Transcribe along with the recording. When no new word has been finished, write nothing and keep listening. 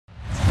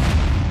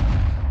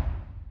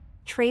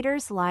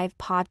Traders Live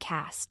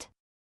podcast.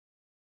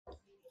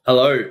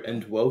 Hello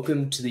and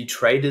welcome to the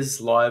Traders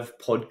Live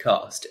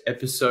podcast,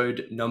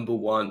 episode number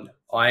 1.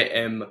 I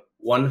am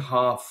one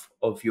half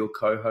of your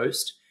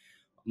co-host.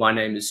 My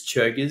name is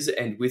Churgers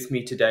and with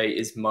me today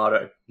is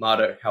Marto.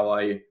 Marto, how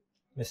are you?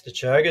 Mr.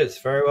 Churgers,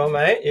 very well,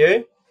 mate.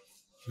 You?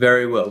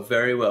 Very well,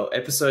 very well.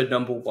 Episode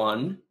number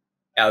 1.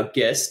 Our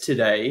guest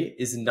today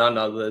is none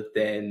other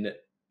than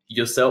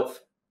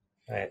yourself.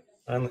 Mate,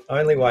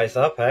 only ways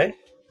up, eh?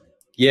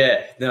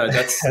 Yeah, no,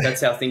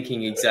 that's our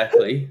thinking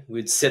exactly.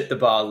 We'd set the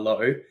bar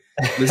low.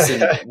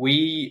 Listen,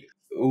 we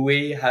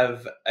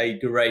have a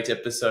great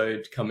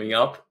episode coming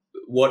up.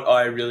 What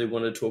I really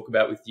want to talk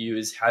about with you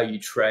is how you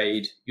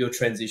trade, your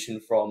transition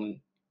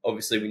from,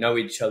 obviously we know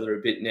each other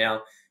a bit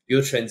now,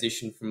 your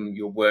transition from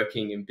your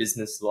working and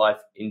business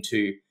life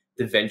into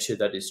the venture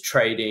that is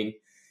trading,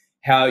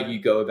 how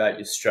you go about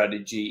your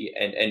strategy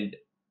and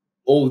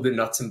all the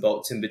nuts and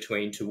bolts in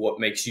between to what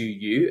makes you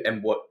you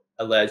and what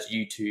allows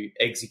you to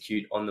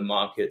execute on the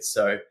market.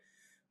 So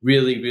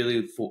really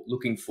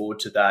looking forward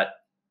to that.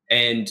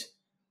 And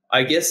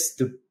I guess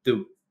the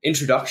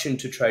introduction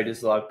to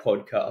Traders Live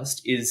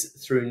podcast is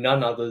through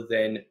none other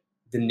than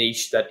the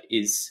niche that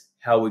is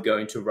how we're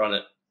going to run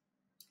it.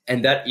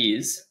 And that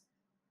is,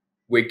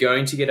 we're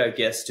going to get our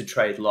guests to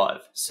trade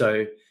live.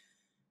 So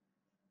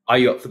are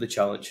you up for the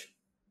challenge?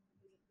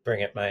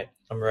 Bring it, mate.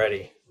 I'm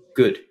ready.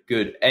 Good.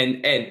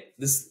 And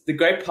the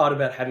great part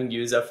about having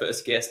you as our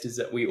first guest is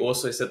that we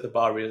also set the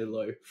bar really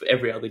low for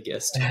every other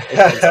guest.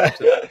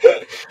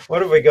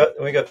 What have we got?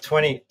 We got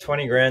 20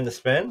 grand to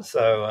spend.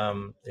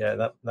 So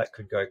that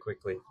could go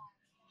quickly.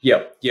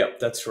 Yep,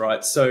 that's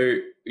right. So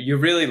you're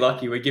really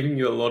lucky. We're giving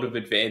you a lot of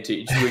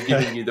advantage. We're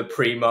giving you the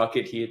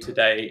pre-market here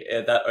today.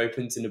 That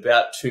opens in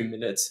about 2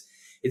 minutes.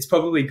 It's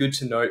probably good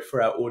to note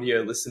for our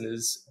audio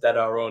listeners that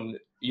are on,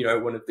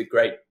 one of the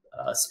great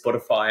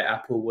Spotify,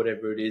 Apple,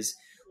 whatever it is.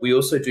 We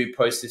also do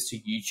post this to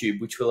YouTube,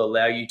 which will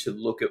allow you to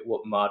look at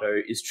what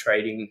Marto is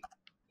trading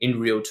in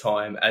real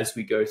time as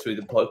we go through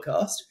the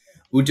podcast.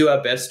 We'll do our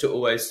best to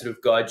always sort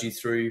of guide you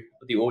through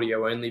the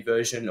audio-only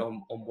version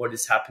on what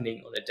is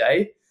happening on a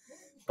day,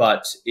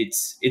 but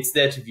it's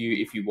there to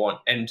view if you want.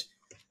 And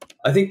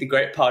I think the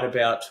great part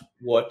about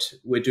what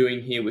we're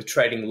doing here with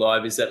Trading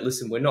Live is that,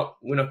 listen, we're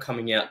not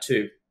coming out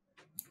to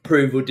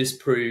prove or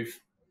disprove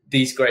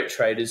these great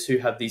traders who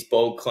have these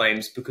bold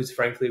claims, because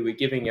frankly, we're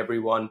giving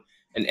everyone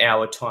an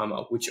hour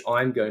timer, which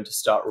I'm going to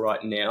start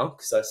right now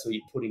because I saw you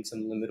putting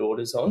some limit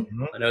orders on.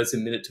 Mm-hmm. I know it's a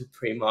minute to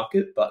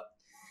pre-market, but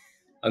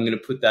I'm going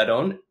to put that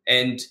on.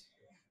 And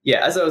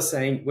yeah, as I was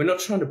saying, we're not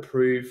trying to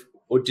prove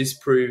or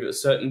disprove a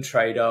certain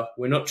trader.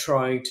 We're not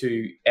trying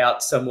to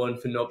out someone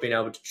for not being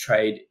able to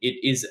trade. It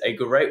is a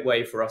great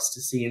way for us to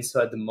see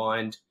inside the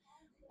mind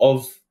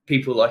of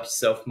people like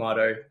yourself,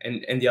 Marto,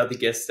 and the other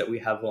guests that we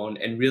have on,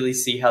 and really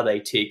see how they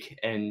tick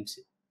and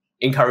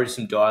encourage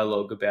some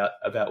dialogue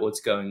about what's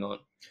going on.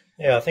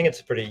 Yeah, I think it's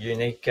a pretty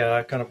unique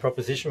kind of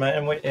proposition, mate.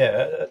 And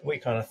we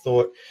kind of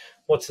thought,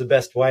 what's the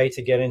best way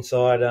to get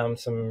inside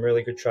some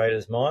really good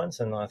traders' minds?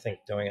 And I think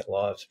doing it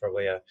live is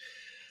probably a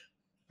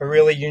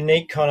really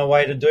unique kind of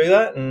way to do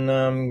that,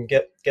 and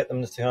get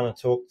them to kind of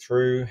talk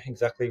through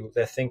exactly what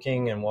they're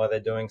thinking and why they're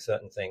doing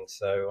certain things.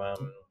 So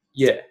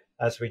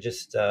as we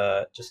just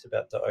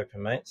about to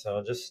open, mate. So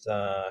I'll just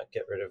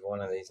get rid of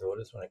one of these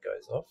orders when it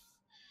goes off,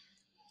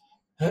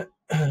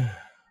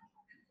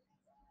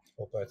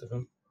 or both of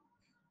them.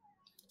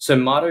 So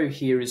Marto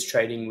here is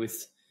trading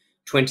with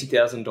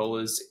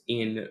 $20,000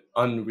 in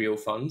Unreal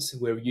funds.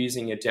 We're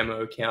using a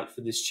demo account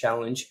for this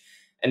challenge.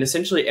 And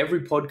essentially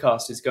every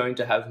podcast is going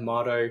to have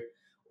Marto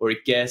or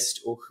a guest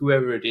or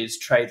whoever it is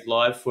trade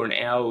live for an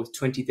hour with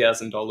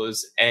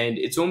 $20,000. And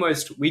it's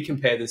almost, we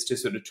compare this to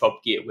sort of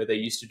Top Gear, where they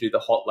used to do the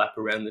hot lap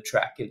around the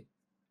track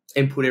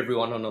and put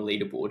everyone on a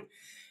leaderboard.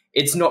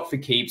 It's not for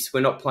keeps. We're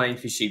not playing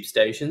for sheep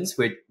stations.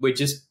 We're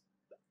just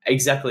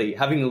exactly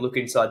having a look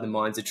inside the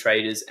minds of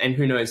traders. And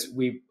who knows,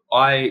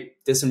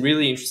 there's some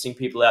really interesting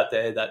people out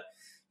there that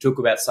talk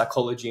about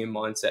psychology and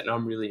mindset, and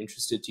I'm really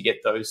interested to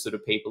get those sort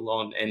of people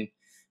on and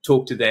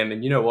talk to them,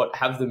 and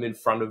have them in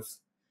front of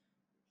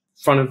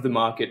the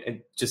market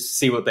and just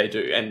see what they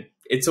do. And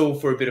it's all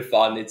for a bit of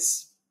fun.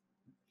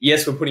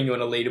 Yes, we're putting you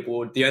on a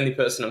leaderboard. The only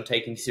person I'm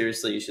taking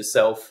seriously is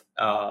yourself.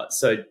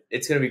 So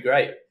it's going to be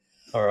great.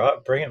 All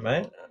right, bring it,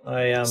 mate.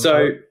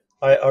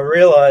 I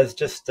realised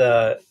just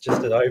at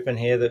open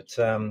here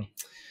that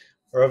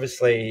we're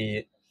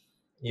obviously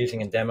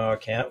using a demo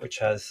account which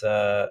has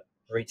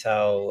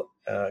retail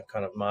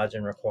kind of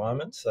margin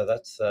requirements. So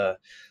that's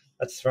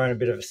thrown a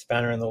bit of a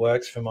spanner in the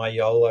works for my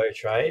YOLO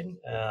trade.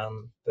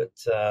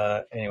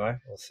 But anyway,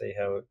 we'll see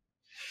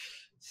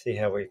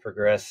how we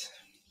progress.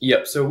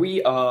 Yep. So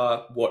we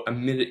are a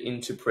minute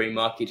into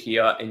pre-market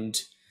here,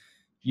 and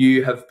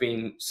you have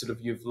been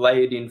you've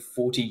layered in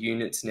 40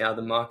 units now.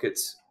 The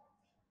market's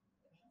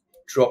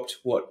dropped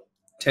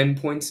 10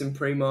 points in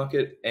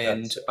pre-market,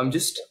 and I'm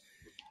just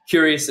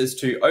curious as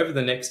to, over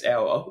the next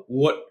hour,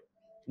 what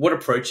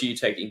approach are you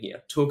taking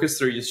here? Talk us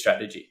through your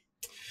strategy.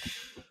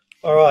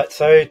 All right,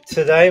 so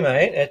today,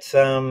 mate, it's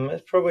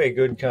probably a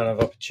good kind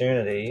of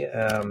opportunity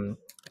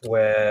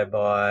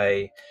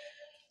whereby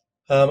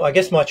I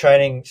guess my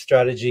trading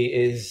strategy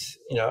is,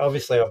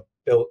 obviously I've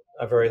built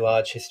a very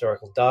large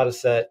historical data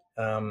set,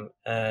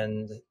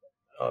 and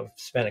I've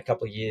spent a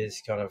couple of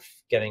years kind of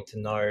getting to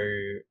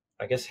know,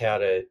 I guess, how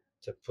to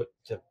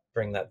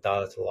bring that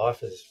data to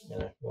life, as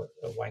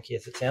wanky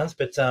as it sounds.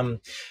 But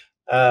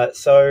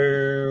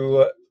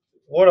so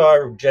what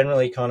I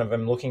generally kind of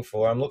am looking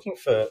for, I'm looking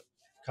for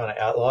kind of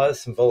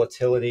outliers, some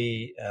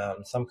volatility,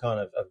 some kind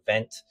of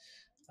event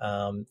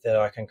that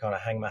I can kind of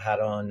hang my hat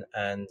on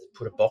and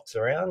put a box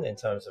around in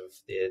terms of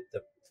the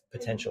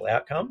potential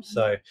outcomes.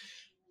 So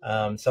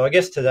I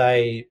guess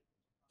today,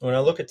 when I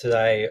look at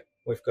today,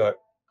 we've got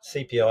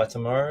CPI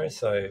tomorrow.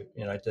 So,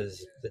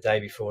 does the day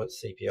before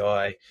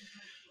CPI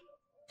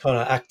kind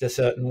of act a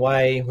certain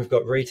way? We've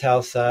got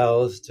retail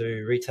sales.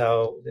 Do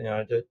retail,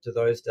 do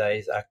those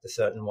days act a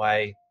certain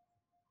way?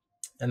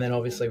 And then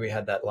obviously we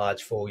had that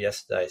large fall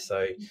yesterday.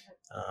 So,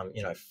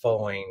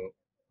 following,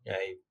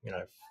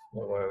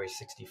 what were we,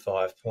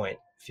 65-point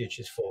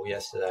futures fall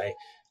yesterday,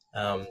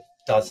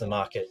 does the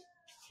market,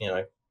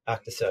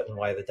 act a certain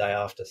way the day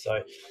after?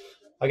 So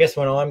I guess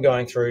when I'm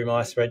going through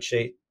my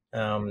spreadsheet,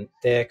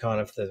 they're kind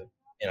of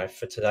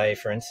for today,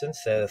 for instance,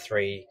 they're the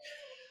three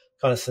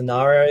kind of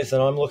scenarios that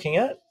I'm looking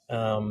at.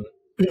 And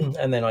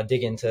then I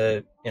dig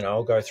into,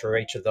 I'll go through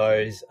each of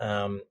those.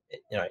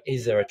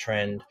 Is there a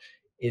trend?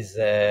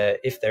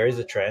 If there is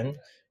a trend,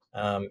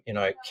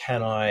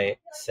 can I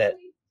set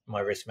my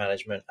risk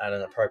management at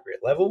an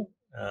appropriate level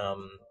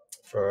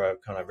for a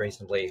kind of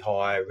reasonably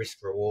high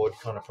risk reward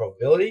kind of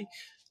probability?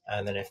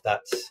 And then if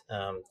that's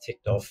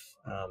ticked off,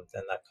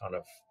 then that kind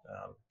of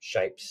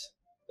shapes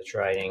the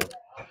trading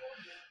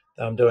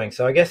that I'm doing.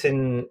 So I guess if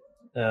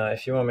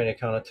you want me to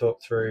kind of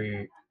talk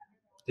through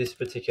this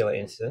particular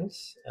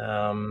instance,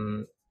 I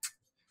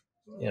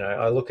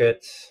look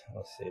at,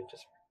 let's see,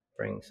 just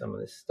bring some of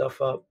this stuff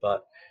up,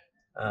 but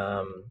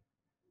what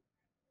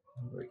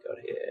we got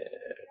here?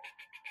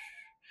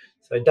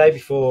 So day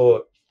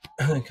before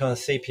kind of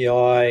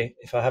CPI,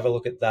 if I have a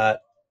look at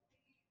that,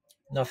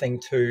 nothing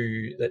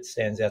too that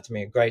stands out to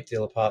me a great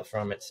deal apart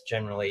from it's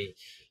generally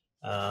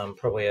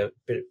probably a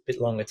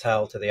bit longer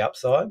tail to the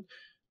upside,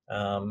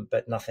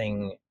 but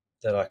nothing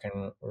that I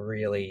can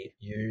really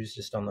use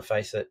just on the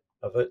face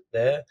of it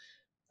there.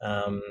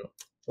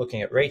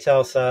 Looking at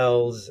retail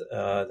sales,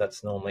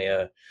 that's normally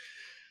a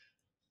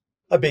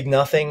big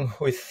nothing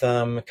with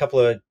a couple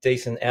of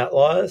decent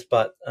outliers,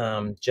 but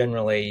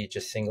generally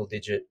just single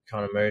digit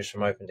kind of moves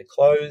from open to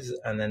close.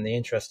 And then the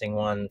interesting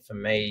one for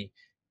me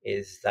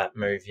is that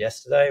move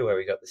yesterday where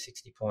we got the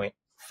 60-point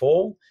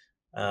fall.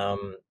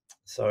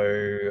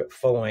 So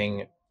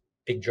following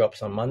big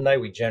drops on Monday,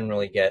 we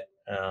generally get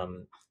a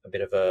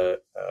bit of a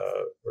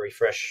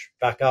refresh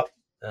back up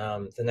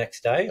the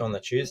next day on the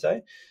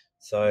Tuesday.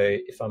 So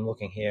if I'm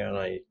looking here, and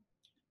I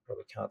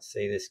probably can't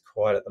see this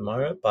quite at the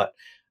moment, but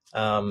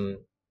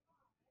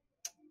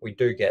we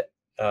do get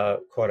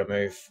quite a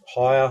move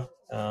higher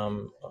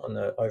on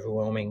the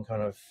overwhelming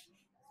kind of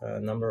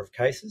number of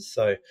cases.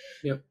 So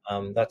Yep.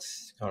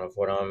 that's kind of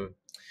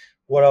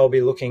what I'll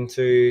be looking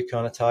to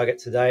kind of target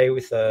today.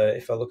 With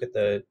if I look at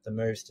the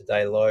moves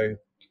today low,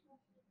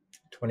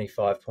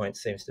 25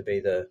 points seems to be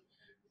the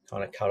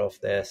kind of cutoff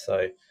there.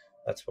 So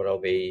that's what I'll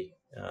be,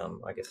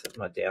 I guess, at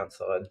my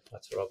downside.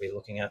 That's what I'll be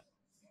looking at.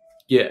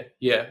 Yeah.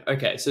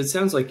 Okay. So it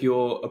sounds like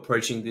you're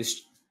approaching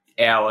this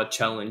hour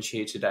challenge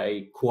here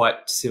today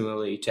quite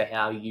similarly to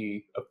how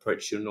you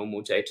approach your normal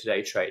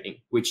day-to-day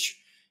trading, which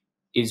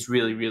is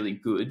really, really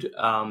good.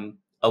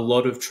 A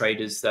lot of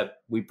traders that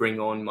we bring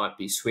on might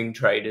be swing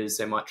traders.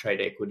 They might trade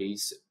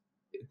equities.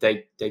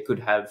 They could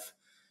have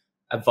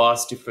a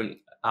vast different,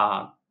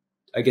 I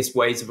guess,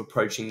 ways of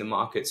approaching the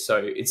market. So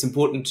it's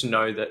important to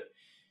know that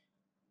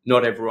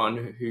not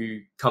everyone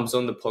who comes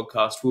on the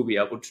podcast will be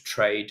able to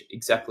trade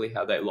exactly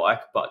how they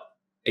like. But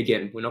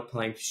again, we're not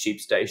playing for sheep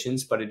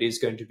stations, but it is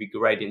going to be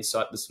great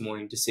insight this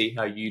morning to see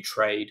how you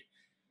trade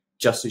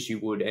just as you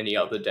would any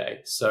other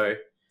day. So,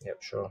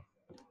 Yep, sure.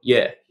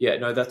 Yeah,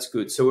 no, that's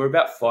good. So we're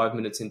about 5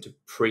 minutes into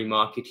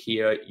pre-market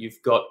here.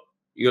 You've got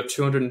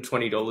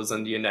 $220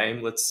 under your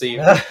name. Let's see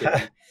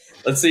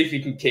if you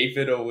can keep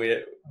it, or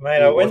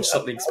we'll watch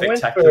something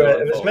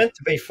spectacular. It was meant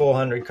to be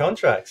 400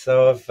 contracts,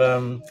 so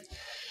I've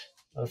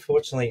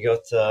unfortunately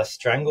got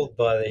strangled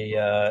by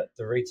the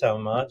retail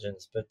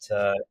margins. But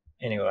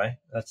anyway,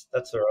 that's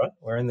all right.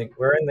 We're in the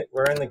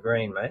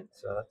green, mate.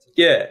 So that's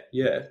yeah.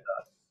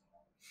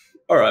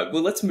 All right,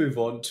 well, let's move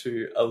on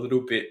to a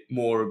little bit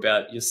more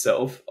about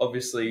yourself.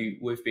 Obviously,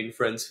 we've been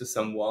friends for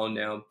some while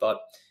now,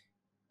 but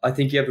I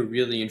think you have a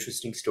really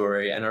interesting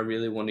story, and I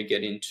really want to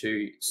get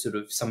into sort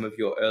of some of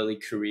your early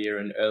career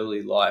and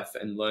early life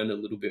and learn a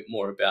little bit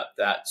more about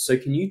that. So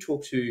can you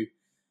talk to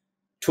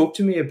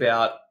me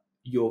about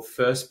your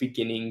first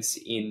beginnings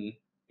in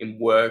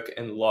work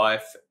and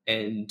life,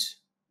 and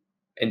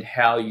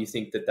how you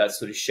think that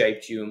sort of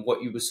shaped you and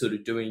what you were sort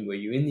of doing? Were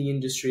you in the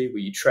industry? Were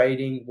you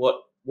trading?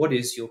 What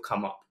is your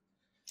come up?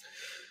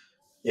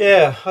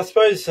 Yeah, I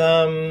suppose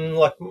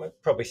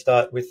probably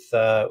start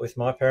with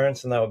my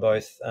parents, and they were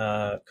both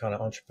kind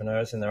of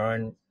entrepreneurs in their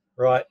own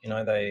right. You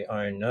know, they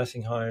own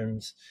nursing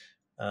homes,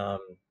 um,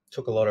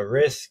 took a lot of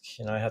risk.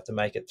 You know, had to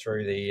make it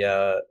through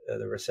the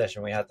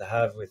recession we had to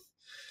have with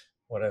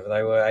whatever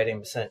they were,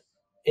 18%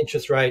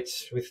 interest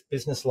rates with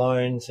business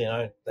loans. You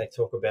know, they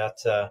talk about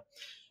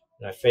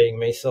feeding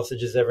me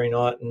sausages every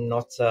night and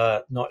not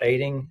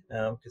eating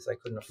because they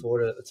couldn't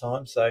afford it at the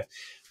time. So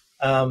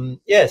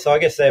so I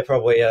guess they're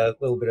probably a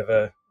little bit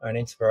of an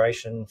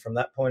inspiration from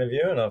that point of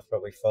view, and I've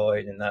probably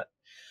followed in that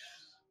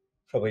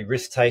probably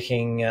risk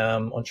taking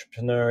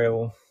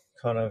entrepreneurial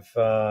kind of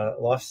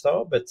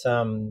lifestyle. But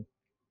grew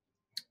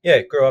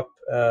up.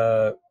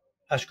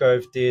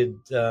 Ashgrove did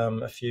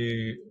a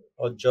few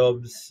odd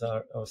jobs.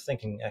 I was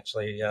thinking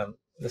actually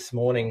this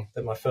morning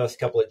that my first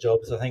couple of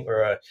jobs, I think,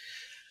 were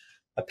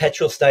a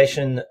petrol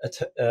station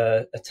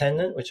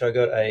attendant, which I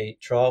got a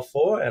trial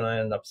for, and I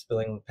ended up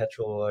spilling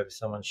petrol all over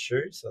someone's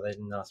shoe, so they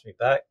didn't ask me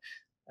back.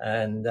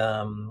 And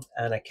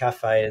a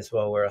cafe as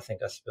well, where I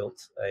think I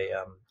spilt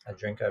a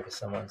drink over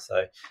someone,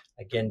 so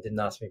again didn't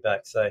ask me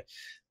back. So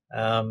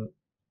um,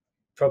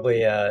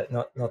 probably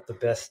not the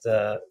best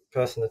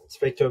person to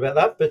speak to about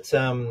that, but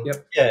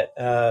Yep.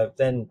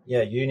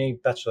 uni,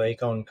 bachelor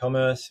econ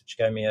commerce, which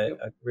gave me Yep.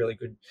 a really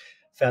good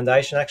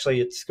foundation. Actually,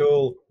 at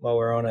school while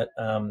we're on it,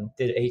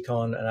 did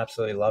econ and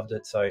absolutely loved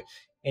it. So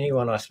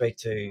anyone I speak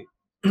to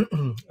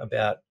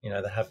about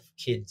that have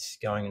kids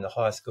going into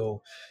high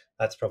school,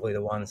 that's probably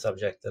the one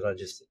subject that I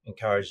just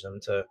encourage them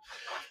to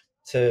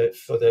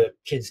for the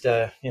kids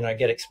to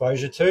get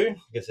exposure to,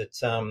 because it's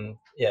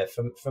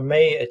for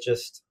me it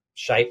just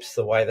shapes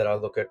the way that I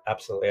look at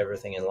absolutely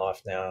everything in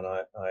life now. And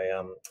I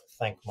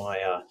thank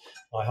my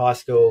high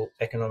school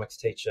economics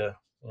teacher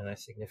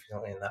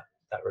significantly in that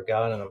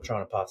regard, and I'm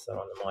trying to pass that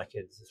on to my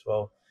kids as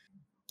well.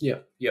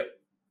 Yep. Yep.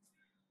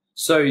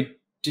 So,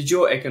 did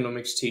your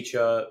economics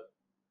teacher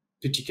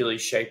particularly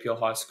shape your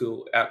high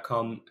school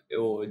outcome,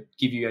 or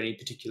give you any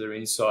particular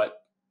insight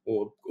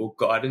or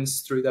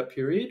guidance through that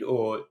period,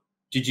 or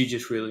did you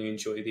just really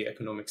enjoy the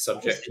economics I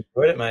just subject?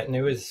 enjoyed it, mate, and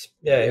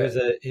Yeah.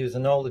 he was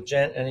an older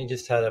gent, and he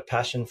just had a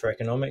passion for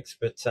economics.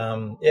 But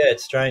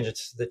it's strange.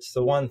 It's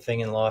the one thing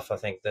in life I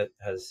think that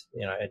has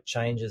it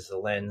changes the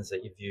lens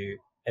that you view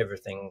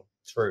everything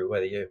through.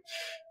 Whether you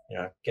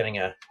getting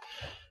a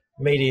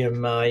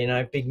medium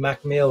Big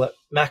Mac meal at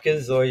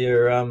Macca's, or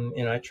you're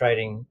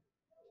trading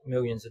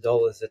millions of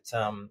dollars, it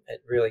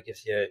really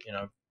gives you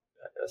a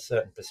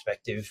certain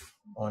perspective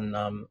on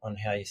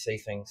how you see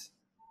things.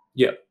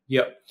 Yep.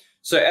 Yep.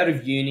 So, out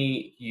of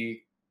uni, you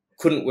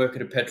couldn't work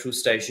at a petrol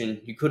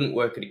station, you couldn't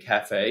work at a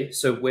cafe.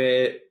 So,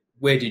 where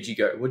did you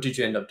go? What did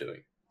you end up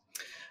doing?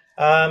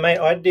 Mate,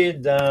 I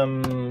did.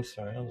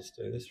 Sorry, I'll just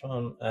do this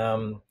one.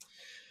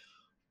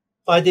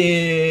 I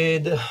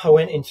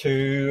went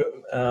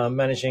into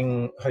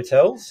managing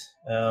hotels.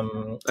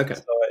 Okay.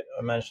 So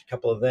I managed a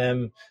couple of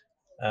them.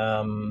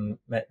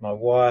 Met my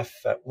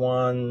wife at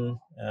one,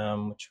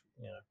 which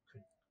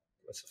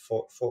was a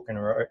fork in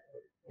a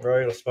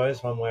road, I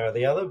suppose, one way or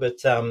the other. But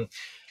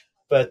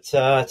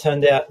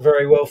turned out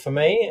very well for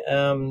me.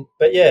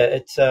 But yeah,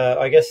 it's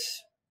I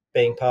guess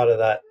being part of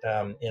that,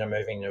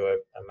 moving to a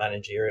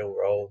managerial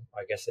role,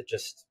 I guess it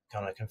just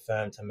kind of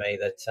confirmed to me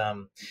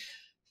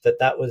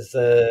that was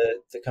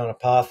the kind of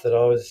path that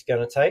I was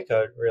going to take.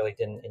 I really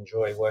didn't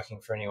enjoy working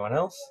for anyone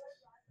else.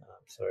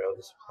 Sorry, I'll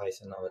just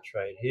place another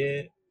trade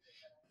here.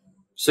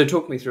 So,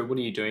 talk me through what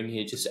are you doing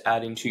here? Just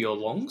adding to your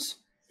longs?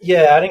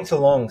 Yeah, adding to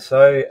long.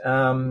 So,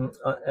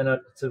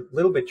 it's a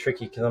little bit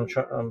tricky because I'm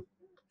trying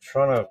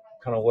to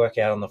kind of work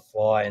out on the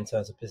fly in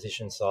terms of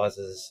position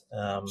sizes.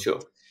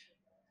 Sure.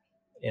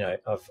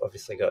 I've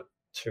obviously got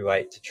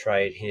 2.8 to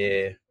trade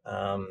here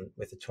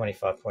with a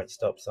 25-point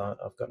stop. So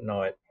I've got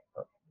I'm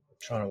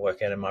trying to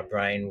work out in my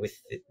brain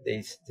with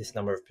this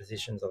number of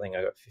positions. I think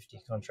I got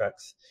 50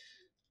 contracts.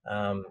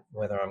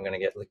 Whether I'm going to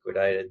get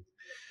liquidated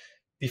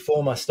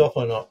before my stop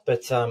or not,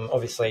 but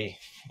obviously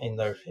in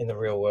the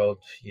real world,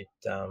 you'd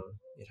have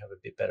a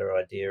bit better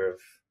idea of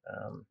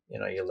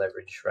your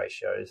leverage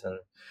ratios and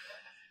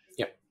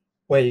Yep.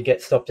 where you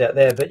get stopped out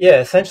there. But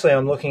yeah, essentially,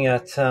 I'm looking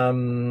at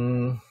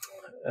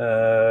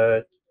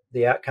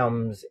the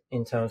outcomes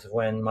in terms of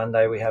when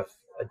Monday we have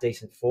a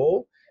decent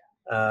fall,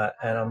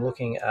 and I'm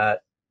looking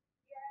at,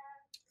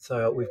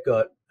 so we've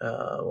got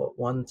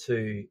one,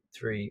 two,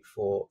 three,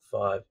 four,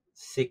 five,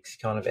 six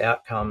kind of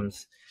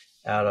outcomes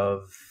out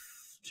of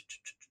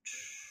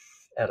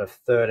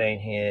 13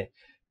 here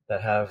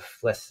that have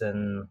less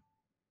than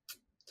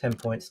 10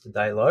 points to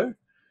day low.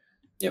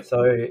 Yep.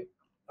 So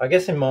I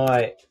guess in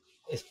my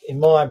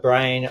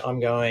brain, I'm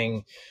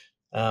going,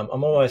 I'm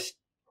almost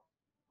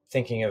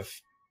thinking of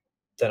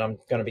that I'm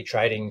going to be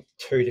trading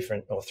 2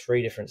 different or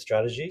 3 different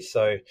strategies.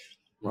 So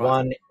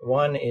Right.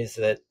 one is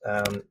that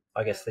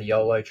I guess the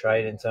YOLO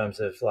trade, in terms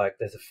of like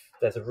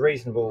there's a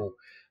reasonable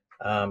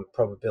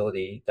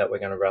probability that we're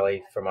going to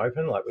rally from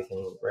open, like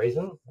within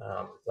reason,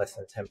 less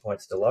than 10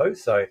 points to low.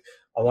 So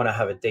I want to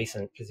have a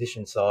decent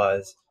position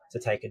size to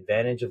take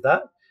advantage of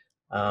that.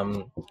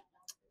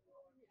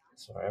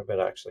 Sorry, I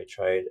better actually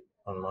trade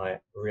on my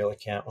real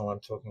account while I'm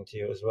talking to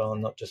you as well,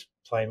 and not just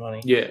play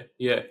money. Yeah,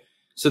 yeah.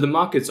 So the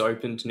market's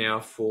opened now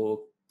for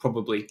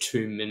probably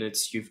 2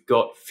 minutes. You've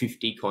got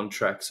 50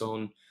 contracts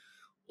on,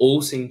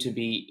 all seem to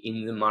be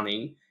in the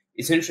money.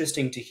 It's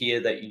interesting to hear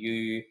that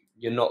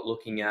you're not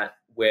looking at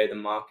where the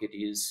market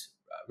is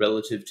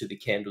relative to the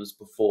candles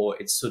before.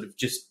 It's sort of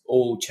just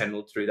all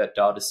channeled through that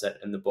data set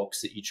and the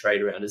box that you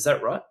trade around. Is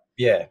that right?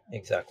 Yeah,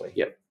 exactly.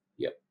 Yep.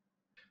 Yep.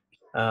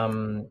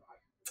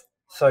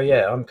 So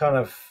yeah,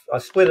 I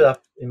split it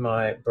up in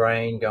my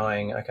brain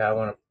going, okay, I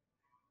want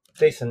a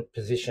decent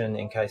position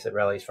in case it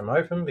rallies from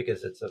open,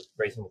 because it's a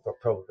reasonable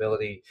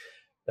probability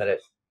that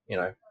it,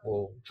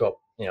 will drop,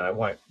 it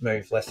won't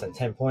move less than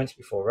 10 points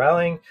before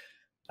rallying.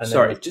 And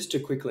Sorry, just to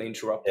quickly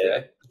interrupt Yeah.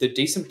 there. The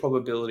decent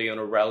probability on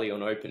a rally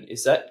on open,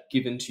 is that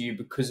given to you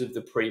because of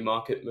the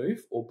pre-market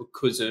move or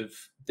because of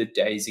the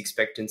day's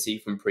expectancy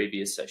from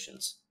previous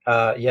sessions?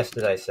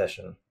 Yesterday's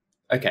session.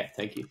 Okay,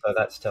 thank you. So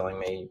that's telling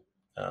me,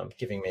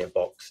 giving me a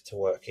box to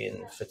work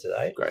in for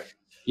today. Great.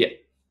 Yeah.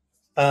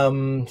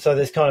 So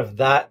there's kind of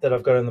that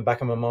I've got in the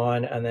back of my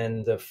mind, and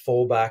then the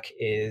fallback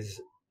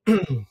is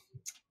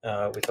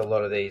with a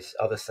lot of these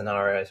other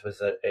scenarios was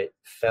that it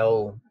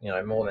fell,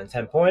 more than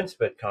 10 points,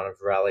 but kind of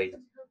rallied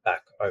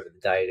back over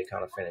the day to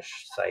kind of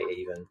finish, say,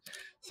 even.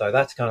 So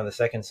that's kind of the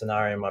second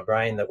scenario in my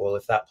brain that, well,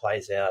 if that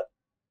plays out,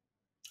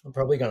 I'm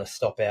probably going to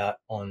stop out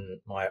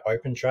on my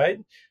open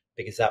trade,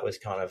 because that was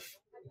kind of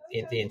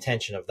the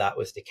intention of that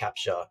was to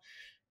capture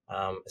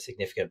a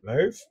significant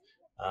move.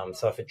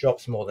 So if it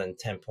drops more than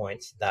 10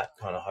 points, that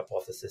kind of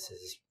hypothesis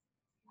is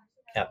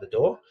out the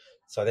door.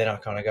 So then I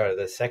kind of go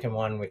to the second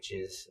one, which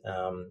is,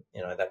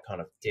 that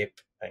kind of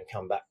dip and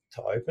come back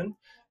to open.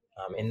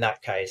 In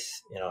that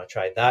case, I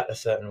trade that a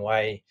certain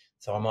way.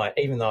 So I might,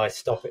 even though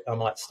I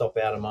might stop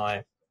out of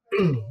my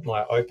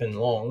my open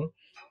long.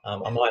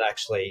 I might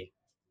actually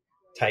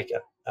take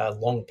a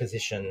long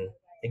position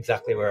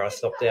exactly where I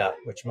stopped out,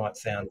 which might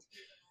sound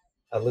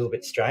a little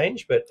bit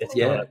strange, but it's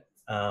kind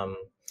of,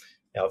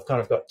 I've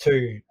kind of got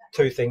two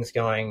things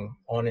going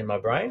on in my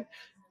brain.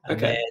 And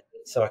Okay. then,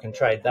 so I can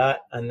trade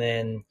that. And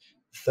then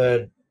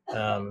third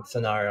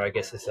scenario, I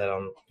guess, is that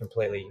I'm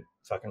completely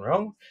fucking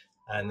wrong.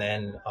 And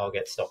then I'll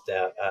get stopped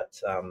out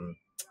at,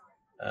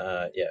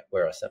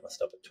 where I set my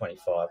stop at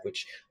 25,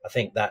 which I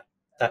think that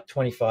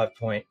 25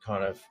 point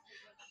kind of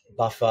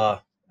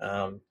buffer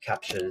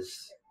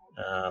captures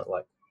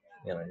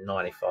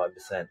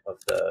 95% of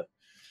the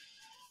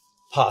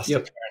past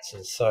Yep.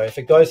 occurrences. So if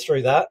it goes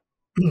through that,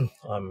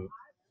 I'm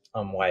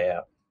way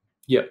out.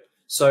 Yep.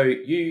 So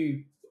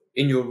you,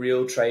 in your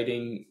real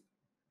trading,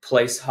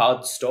 place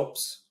hard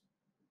stops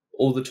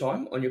all the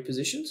time on your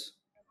positions?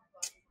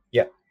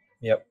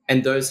 Yep.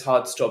 And those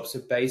hard stops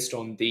are based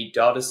on the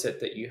data set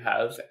that you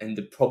have and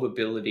the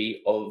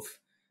probability of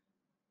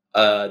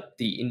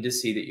the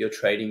indice that you're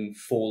trading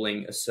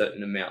falling a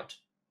certain amount.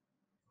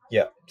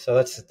 Yeah. So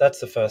that's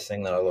the first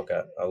thing that I look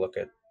at. I look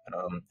at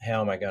how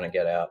am I going to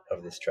get out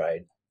of this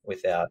trade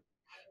without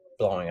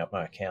blowing up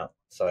my account.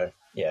 So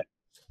yeah.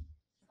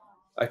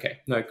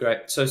 Okay. No,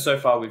 great. So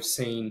far we've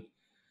seen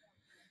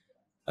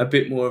a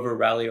bit more of a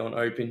rally on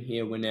open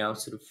here. We're now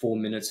sort of 4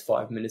 minutes,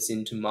 5 minutes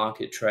into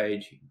market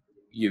trade.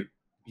 You're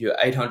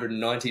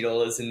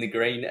 $890 in the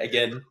green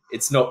again.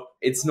 It's not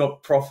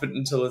profit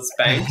until it's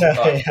banked.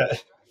 But Yeah.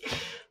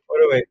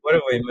 What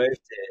have we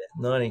moved here?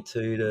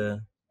 92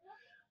 to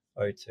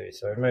 02.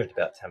 So we've moved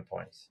about 10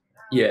 points.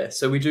 yeah,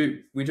 so we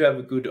do have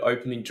a good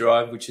opening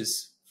drive, which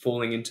is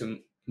falling into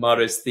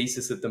Marto's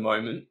thesis at the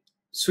moment.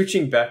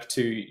 Switching back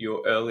to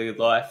your earlier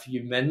life,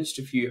 you've managed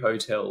a few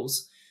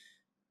hotels.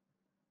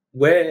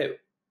 Where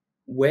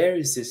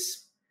is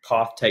this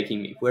path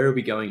taking me? Where are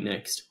we going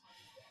next?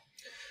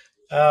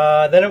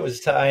 Then it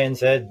was to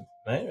ANZ,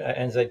 mate,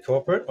 ANZ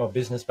corporate, or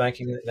business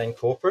banking, then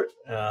corporate.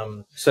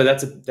 So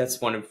that's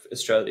one of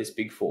Australia's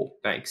big four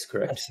banks,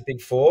 correct? That's the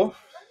big four.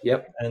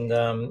 Yep. And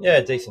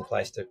a decent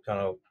place to kind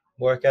of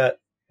work at.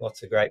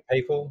 Lots of great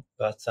people,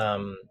 but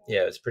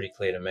it was pretty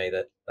clear to me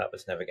that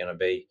was never going to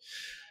be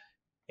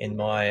in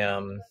my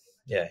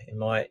in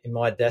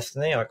my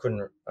destiny. I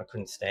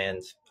couldn't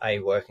stand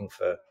working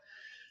for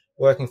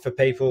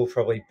people,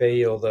 probably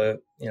B, or the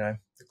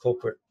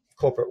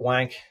corporate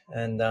wank,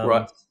 and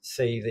Right.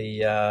 see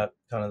the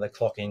kind of the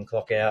clock in,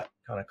 clock out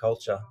kind of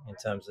culture in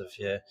terms of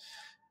you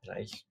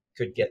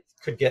could get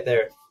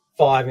there at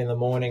 5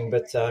 a.m,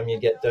 but you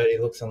get dirty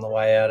looks on the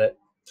way out at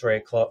 3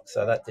 o'clock.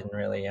 So that didn't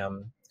really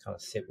kind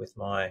of sit with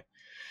my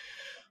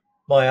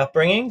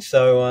upbringing.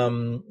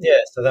 So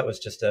so that was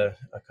just a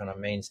kind of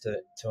means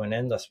to an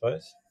end, I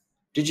suppose.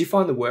 Did you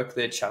find the work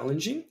there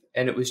challenging,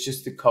 and it was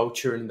just the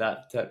culture and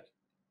that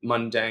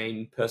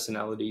mundane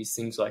personalities,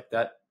 things like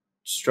that,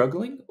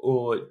 struggling,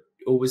 or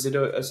was it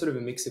a sort of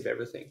a mix of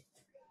everything?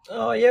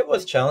 Oh yeah, it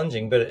was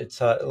challenging, but it's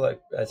hard,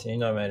 like, as you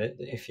know, mate.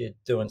 If you're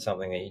doing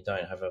something that you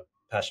don't have a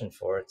passion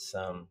for, it's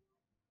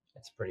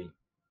pretty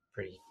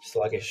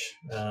sluggish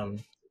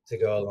to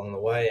go along the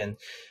way, and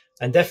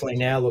definitely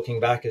now looking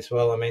back as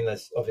well. I mean,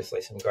 there's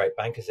obviously some great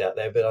bankers out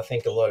there, but I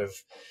think a lot of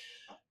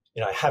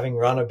having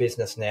run a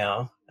business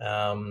now,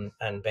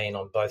 and being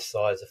on both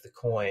sides of the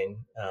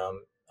coin,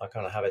 I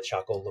kind of have a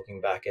chuckle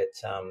looking back at,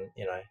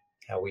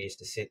 how we used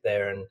to sit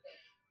there and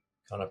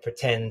kind of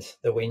pretend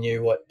that we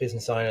knew what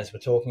business owners were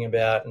talking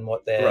about and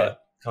what Right. their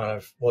kind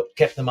of what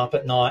kept them up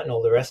at night and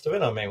all the rest of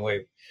it. I mean,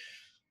 we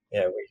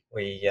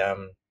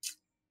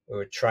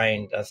were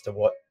trained as to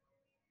what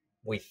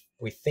we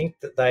think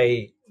that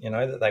they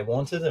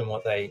wanted and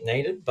what they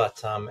needed,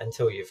 but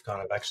until you've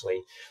kind of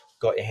actually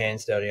got your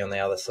hands dirty on the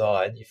other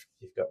side,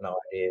 you've got no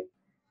idea.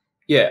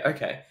 Yeah.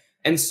 Okay.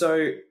 And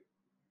so,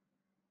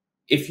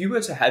 if you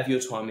were to have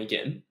your time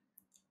again,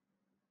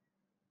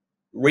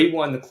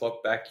 rewind the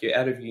clock back, you're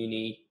out of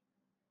uni.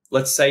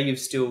 Let's say you've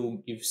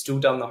still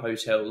done the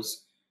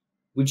hotels.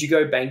 Would you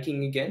go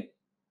banking again?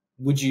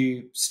 Would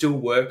you still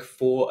work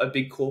for a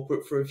big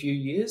corporate for a few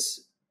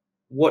years?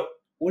 What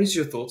What is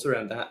your thoughts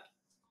around that?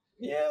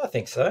 Yeah, I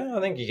think so.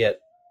 I think you get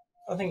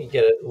a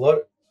lot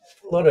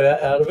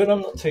out of it.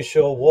 I'm not too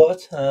sure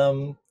what.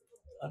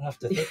 I'd have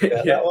to think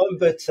about Yeah. that one,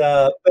 but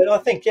I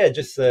think, yeah,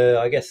 just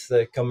I guess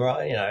the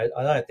camaraderie.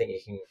 I don't think you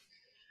can.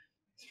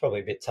 It's probably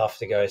a bit tough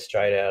to go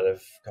straight out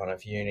of kind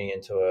of uni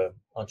into a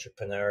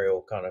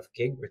entrepreneurial kind of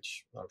gig,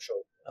 which I'm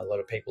sure a lot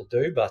of people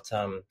do. But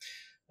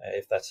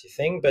if that's your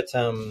thing, but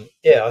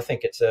yeah, I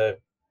think it's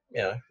you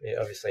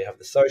obviously have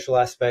the social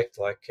aspect,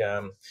 like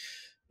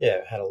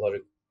yeah, had a lot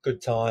of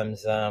good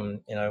times,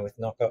 with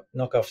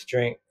knockoff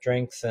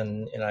drinks,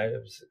 and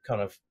it was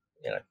kind of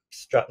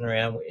strutting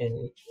around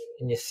in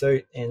your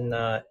suit in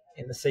the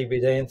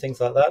CBD and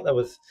things like that. That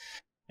was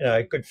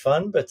good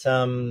fun,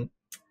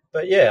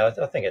 but yeah,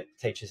 I think it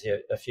teaches you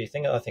a few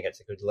things. I think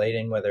it's a good lead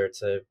in, whether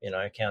it's a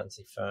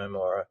accountancy firm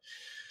or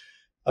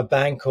a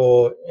bank,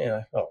 or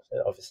well,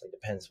 it obviously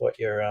depends what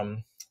you're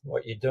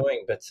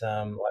doing. But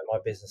like my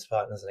business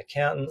partner's an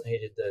accountant. He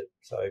did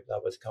so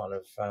that was kind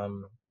of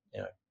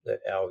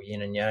our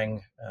yin and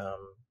yang,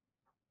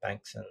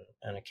 banks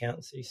and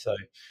accountancy. So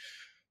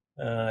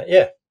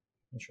yeah,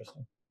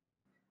 interesting.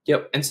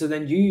 Yep. And so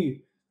then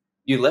you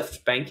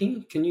left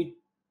banking.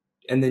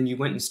 And then you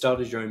went and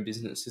started your own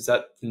business. Is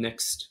that the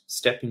next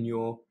step in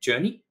your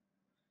journey?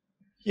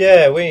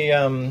 Yeah,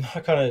 I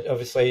kind of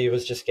obviously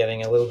was just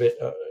getting a little bit,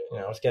 I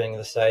was getting to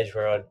the stage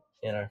where I'd,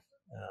 kind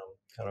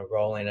of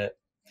roll in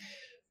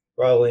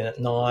at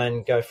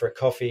 9, go for a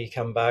coffee,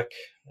 come back,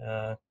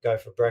 go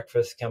for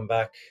breakfast, come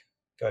back,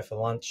 go for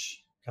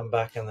lunch, come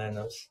back, and then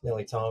it was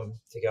nearly time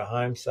to go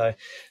home. So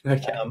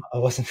Okay. I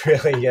wasn't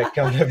really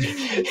kind of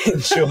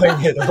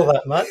enjoying it all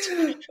that much.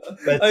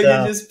 But I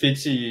can just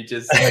picture you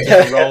just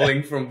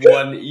rolling from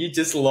one. You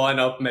just line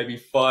up maybe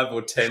 5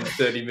 or 10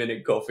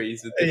 30-minute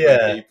coffees with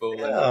different yeah, people,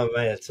 and oh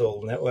man, it's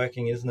all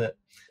networking, isn't it?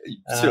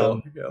 sure,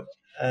 Um, yeah.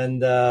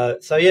 and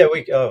so yeah,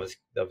 I was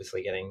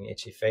obviously getting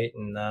itchy feet,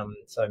 and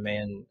so me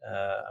and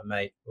a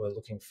mate were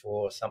looking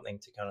for something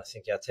to kind of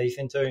sink our teeth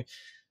into.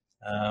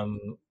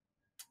 Um,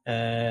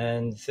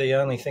 and the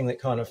only thing that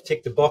kind of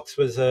ticked the box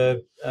was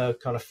a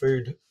kind of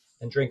food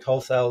and drink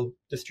wholesale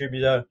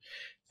distributor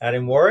out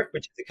in Warwick,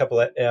 which is a couple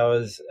of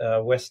hours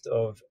west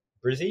of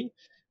Brizzy.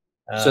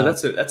 So Um,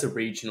 that's a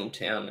regional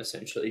town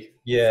essentially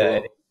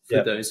yeah, for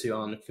yeah, those who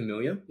aren't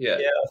familiar. Yeah.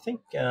 yeah. I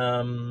think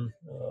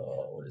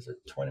what is it,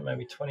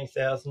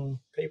 20,000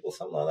 people,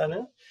 something like that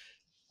now.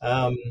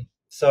 Um,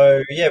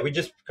 so yeah, we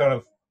just kind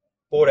of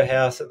bought a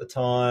house at the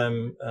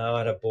time. I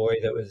had a boy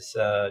that was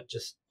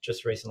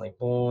just recently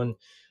born,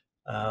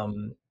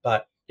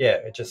 but yeah,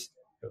 it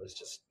was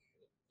just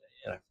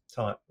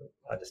time.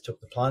 I just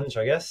took the plunge,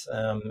 I guess.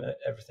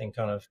 Everything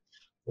kind of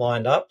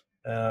lined up,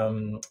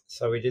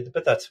 so we did.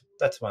 But that's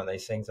one of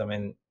these things. I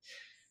mean,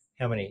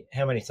 how many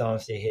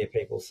times do you hear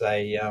people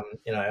say,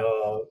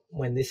 oh,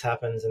 when this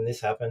happens and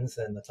this happens,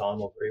 then the time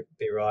will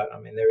be right. I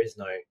mean, there is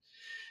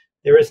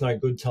no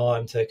good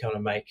time to kind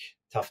of make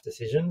tough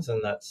decisions,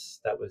 and that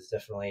was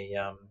definitely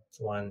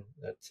one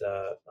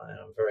that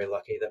I'm very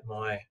lucky that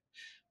my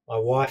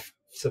wife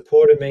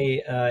supported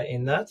me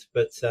in that.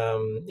 But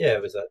yeah,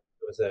 it was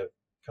a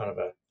kind of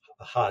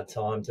a hard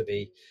time to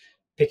be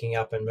picking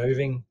up and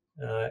moving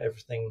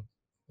everything,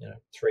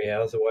 3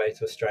 hours away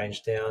to a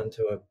strange town,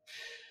 to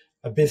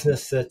a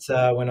business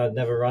that when I'd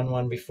never run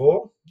one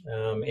before,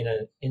 in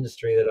an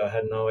industry that I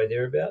had no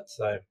idea about.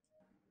 So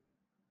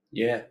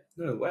Yeah.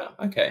 Oh, wow.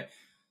 Okay.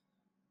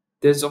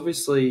 There's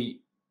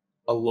obviously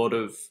a lot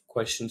of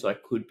questions I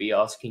could be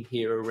asking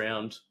here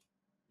around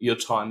your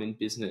time in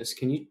business.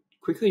 Can you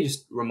quickly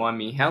just remind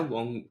me, how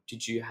long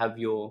did you have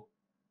your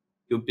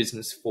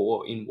business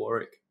for in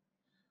Warwick?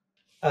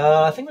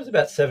 I think it was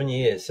about 7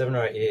 years, 7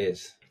 or 8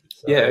 years.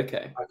 Yeah. So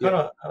Okay.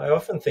 Yep. I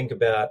often think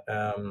about,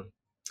 I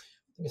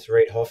think it's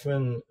Reid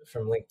Hoffman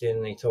from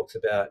LinkedIn. He talks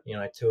about,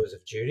 tours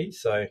of duty.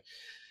 So,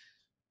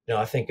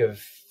 I think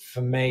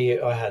for me,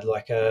 I had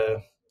like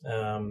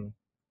um,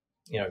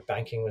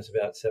 banking was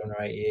about 7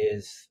 or 8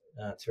 years,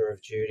 tour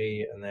of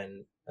duty, and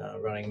then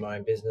running my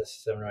own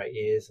business 7 or 8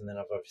 years. And then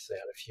I've obviously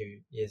had a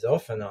few years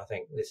off. And I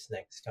think this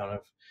next kind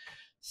of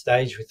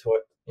stage with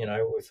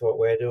what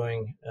we're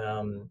doing,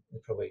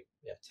 will probably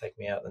take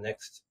me out the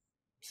next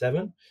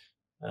 7.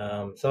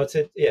 So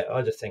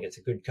I just think it's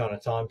a good kind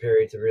of time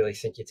period to really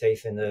sink your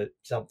teeth into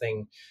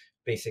something,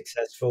 be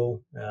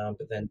successful,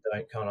 but then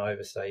don't kind of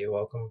overstay your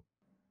welcome.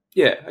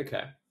 Yeah,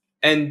 okay.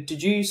 And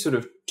did you sort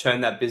of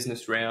turn that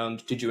business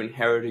round? Did you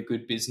inherit a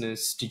good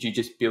business? Did you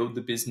just build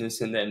the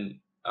business and then,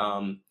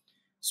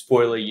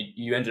 spoiler,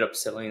 you ended up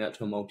selling that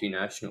to a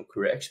multinational,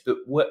 correct? But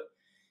what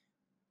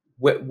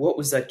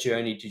was that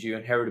journey? Did you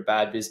inherit a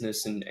bad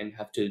business and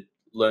have to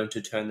learn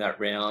to turn that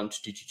round?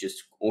 Did you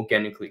just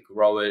organically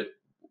grow it?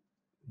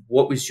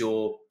 What was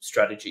your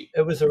strategy?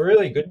 It was a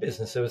really good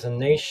business. It was a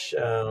niche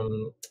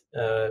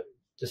uh,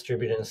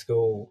 distributing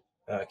school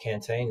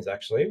canteens,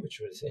 actually, which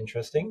was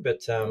interesting.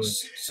 But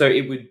So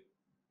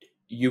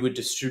you would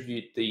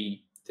distribute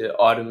the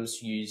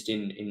items used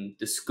in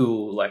the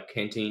school, like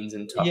canteens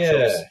and tuck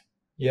yeah, shops.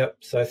 yep.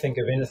 So think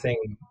of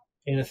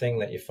anything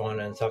that you find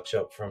in a tuck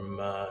shop, from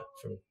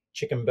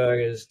chicken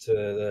burgers to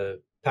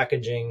the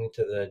packaging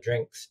to the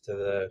drinks to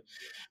the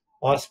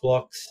ice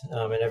blocks,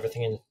 and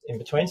everything in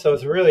between. So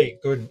it's a really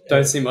good.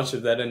 Don't see much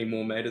of that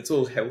anymore, mate. It's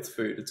all health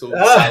food. It's all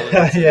Ah,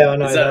 salads yeah,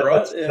 and I is know that that.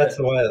 right? That's Yeah.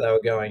 the way that they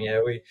were going.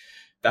 Yeah, we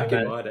Back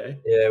in managed. my day.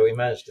 Yeah, we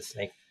managed to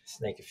sneak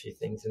a few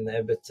things in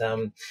there,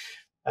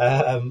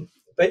 um,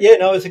 but yeah,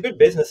 no, it was a good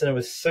business and it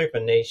was super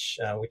niche,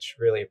 which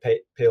really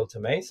appealed to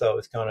me. So it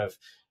was kind of,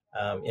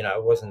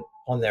 it wasn't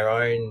on their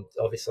own.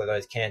 Obviously,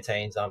 those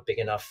canteens aren't big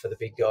enough for the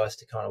big guys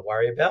to kind of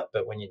worry about.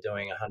 But when you're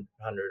doing 100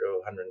 or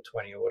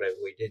 120 or whatever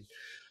we did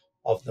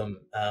of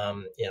them,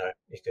 you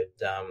could,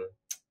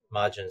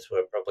 margins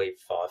were probably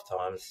 5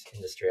 times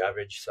industry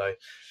average. So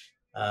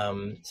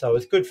it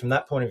was good from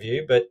that point of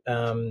view. But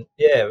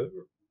yeah,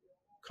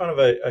 kind of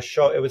a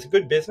shot. It was a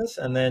good business,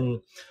 and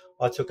then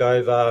I took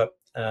over.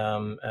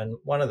 And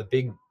one of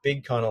the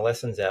big kind of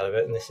lessons out of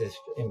it, and this is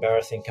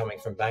embarrassing coming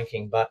from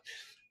banking, but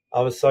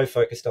I was so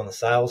focused on the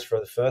sales for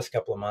the first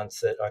couple of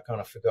months that I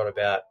kind of forgot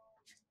about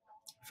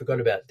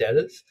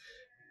debtors.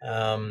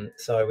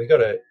 So we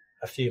got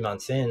a few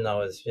months in. I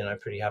was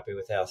pretty happy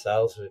with how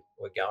sales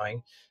were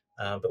going,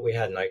 but we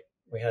had no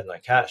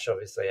cash.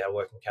 Obviously, our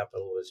working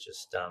capital was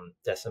just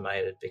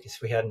decimated because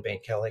we hadn't been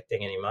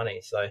collecting any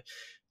money. So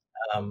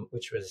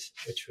which was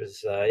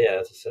yeah,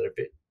 as I said, a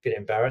bit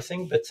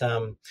embarrassing,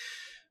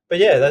 but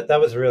yeah, that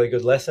was a really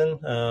good lesson.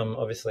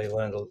 Obviously,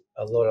 learned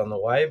a lot on the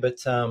way, but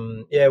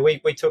yeah,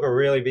 we took a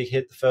really big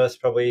hit the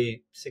first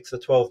probably 6 or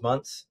 12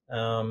 months.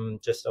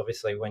 Just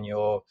obviously when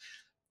you're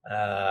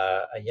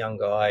a young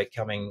guy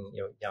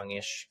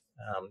youngish,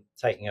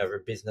 taking over a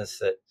business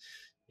that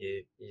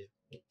you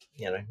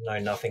know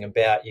nothing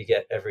about, you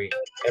get every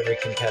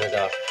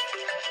competitor.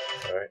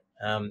 Sorry,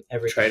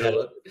 every Trade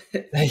competitor.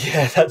 alert.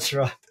 Yeah, that's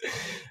right.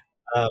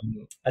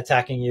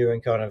 Attacking you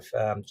and kind of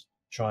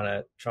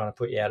trying to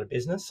put you out of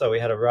business. So we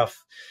had a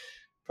rough,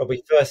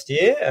 probably first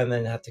year, and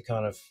then had to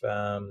kind of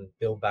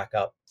build back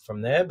up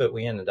from there. But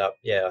we ended up,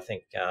 yeah, I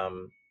think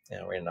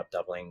we ended up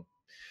doubling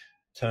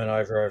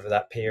turnover over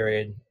that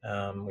period,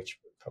 which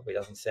probably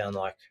doesn't sound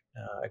like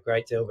a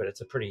great deal, but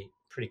it's a pretty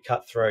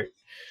cutthroat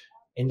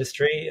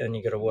industry, and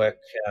you got to work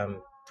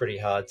pretty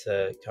hard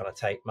to kind of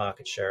take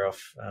market share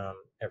off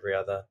every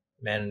other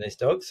man and his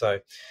dog. So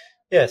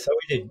yeah, so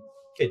we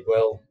did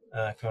well,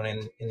 kind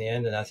of in the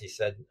end, and as you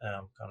said,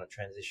 kind of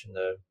transitioned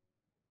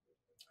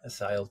a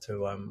sale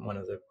to one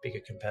of the bigger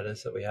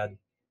competitors that we had.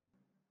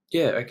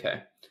 Yeah,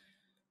 okay.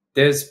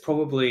 There's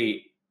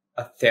probably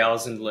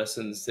 1,000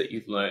 lessons that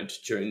you've learned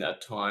during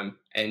that time.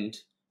 And,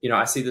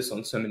 I see this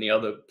on so many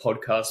other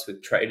podcasts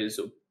with traders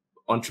or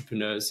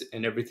entrepreneurs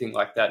and everything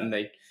like that. And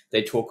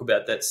they talk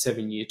about that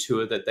 7 year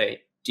tour that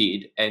they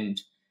did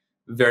and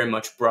very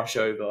much brush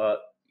over,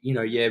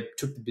 yeah,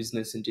 took the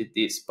business and did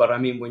this. But I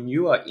mean, when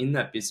you are in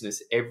that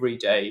business every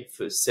day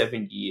for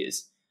 7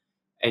 years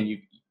and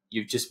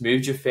you've just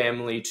moved your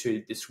family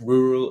to this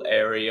rural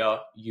area,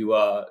 you've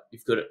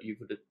got a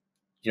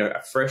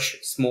a fresh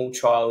small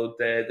child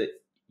there that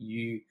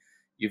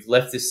you've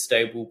left this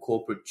stable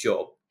corporate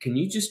job. Can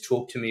you just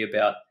talk to me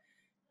about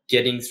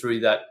getting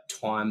through that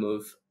time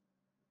of,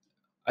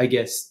 I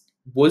guess,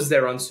 was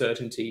there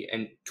uncertainty,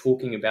 and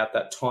talking about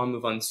that time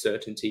of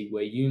uncertainty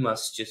where you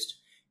must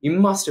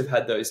have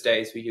had those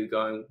days where you're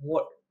going,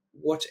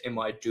 what am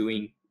I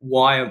doing?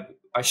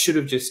 I should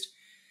have just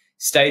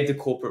stayed the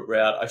corporate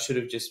route. I should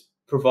have just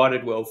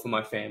provided well for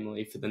my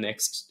family for the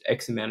next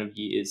X amount of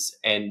years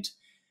and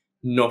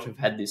not have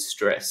had this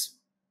stress.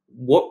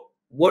 What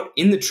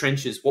in the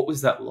trenches, what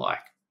was that like?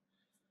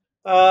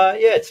 Yeah,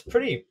 it's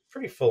pretty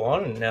full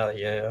on now that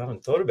you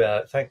haven't thought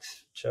about it.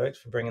 Thanks, Chokes,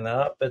 for bringing that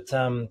up. But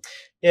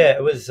yeah,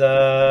 it was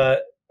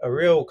a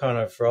real kind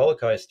of roller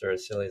coaster,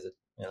 as silly as it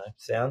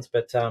sounds.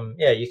 But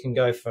yeah, you can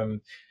go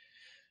from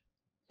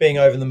being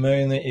over the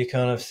moon that you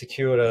kind of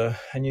secured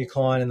a new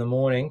client in the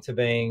morning to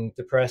being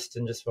depressed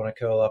and just want to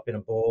curl up in a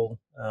ball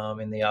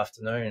in the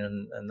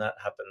afternoon, and that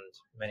happened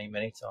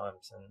many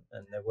times.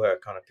 And there were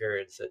kind of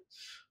periods that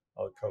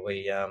I would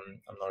probably I'm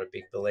not a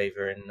big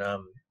believer in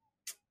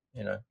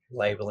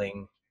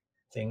labeling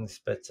things,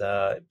 but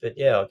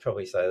yeah, I'd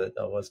probably say that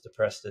I was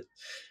depressed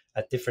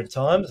at different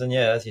times. And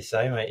yeah, as you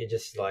say, mate, you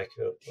just like,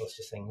 I was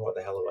just thinking, what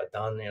the hell have I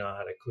done? I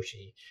had a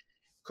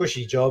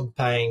cushy job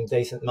paying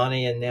decent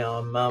money, and now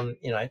I'm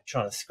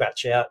trying to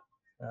scratch out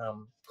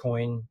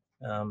coin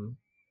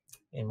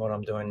in what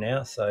I'm doing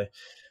now. So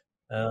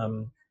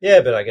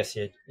yeah, but I guess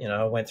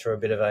I went through a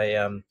bit of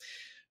a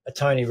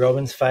Tony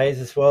Robbins phase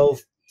as well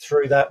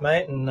through that,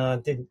 mate,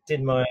 and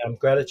did my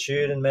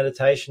gratitude and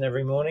meditation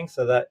every morning,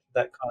 so that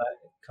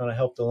kind of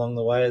helped along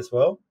the way as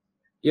well.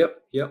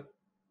 Yep, yep.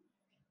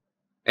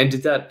 And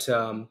did that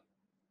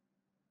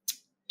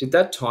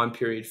time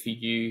period for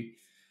you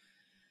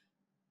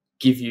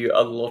give you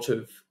a lot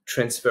of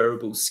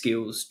transferable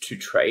skills to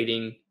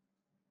trading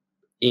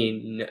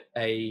in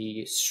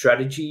a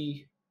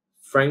strategy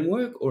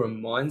framework or a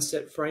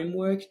mindset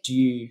framework? Do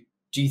you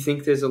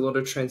think there's a lot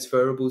of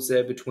transferables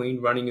there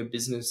between running a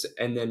business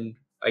and then,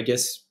 I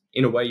guess,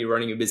 in a way, you're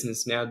running a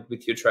business now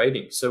with your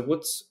trading? So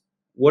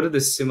what are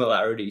the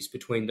similarities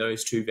between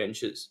those two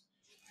ventures?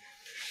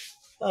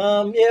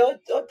 Yeah,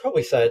 I'd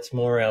probably say it's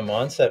more around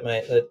mindset,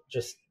 mate. That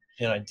just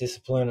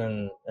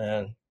discipline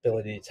and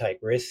ability to take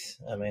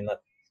risks. I mean,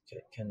 that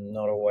can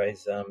not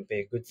always be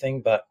a good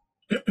thing, but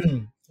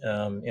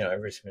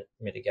risk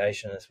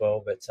mitigation as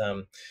well. But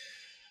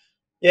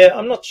yeah,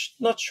 I'm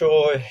not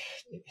sure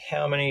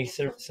how many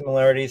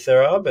similarities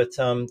there are, but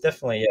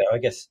definitely, yeah. I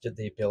guess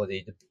the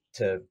ability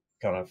to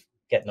kind of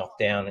get knocked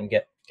down and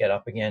get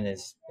up again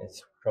is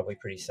probably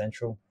pretty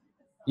central.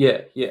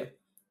 Yeah, yeah,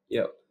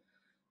 yeah.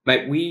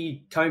 Mate,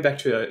 we coming back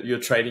to your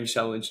trading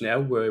challenge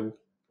now. We're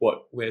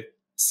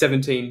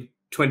 17,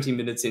 20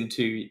 minutes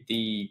into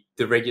the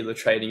regular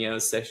trading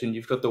hours session.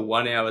 You've got the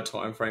 1 hour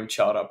time frame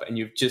chart up, and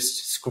you've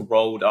just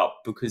scrolled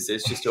up because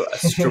there's just a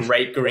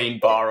straight green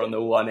bar on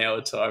the 1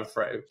 hour time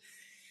frame.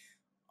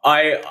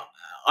 I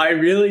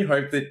really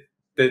hope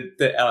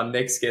that our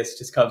next guest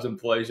just comes and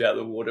blows you out of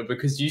the water,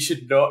 because you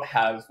should not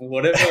have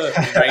whatever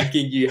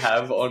ranking you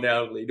have on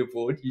our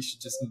leaderboard. You should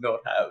just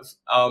not have.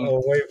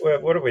 Well,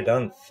 what have we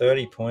done?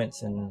 30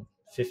 points in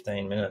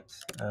 15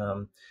 minutes.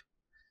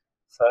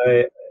 So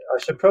I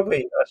should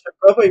probably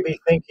be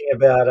thinking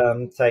about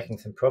taking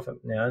some profit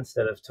now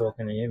instead of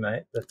talking to you,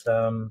 mate. But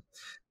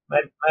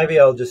maybe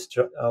I'll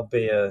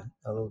be a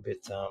little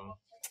bit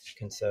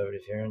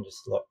conservative here and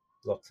just lock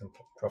some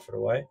profit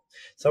away.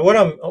 So what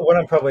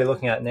I'm probably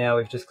looking at now,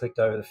 we've just clicked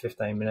over the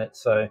 15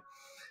 minutes. So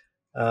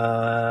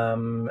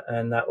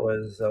and that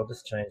was, I'll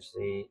just change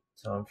the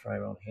time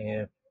frame on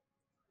here.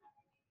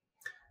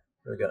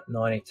 We've got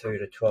 92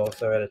 to 12,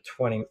 so we're at a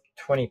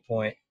 20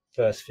 point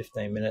first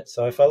 15 minutes.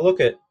 So if I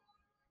look at,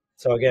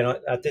 so again,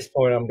 at this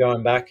point, I'm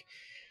going back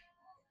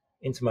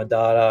into my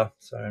data.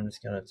 So I'm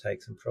just going to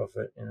take some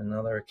profit in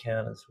another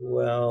account as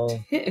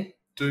well.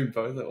 Doing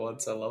both at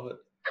once, I love it.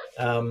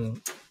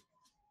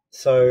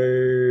 So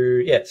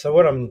yeah, so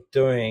what I'm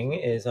doing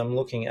is I'm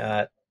looking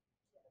at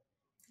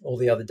all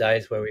the other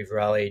days where we've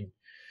rallied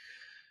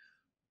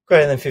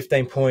greater than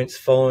 15 points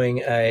following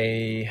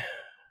a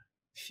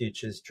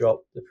futures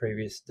drop the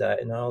previous day.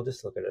 No, I'll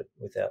just look at it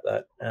without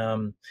that.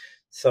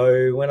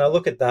 So when I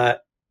look at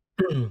that,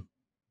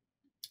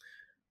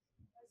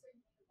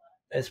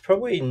 there's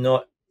probably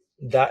not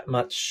that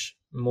much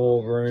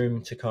more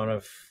room to kind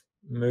of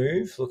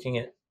move looking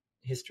at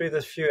history.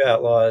 There's a few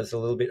outliers a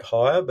little bit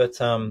higher, but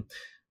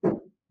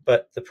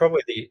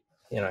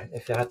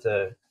if you had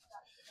to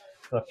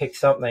kind of pick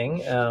something,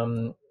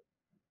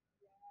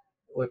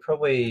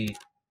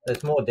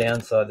 there's more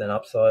downside than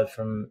upside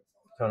from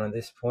kind of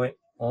this point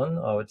on,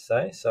 I would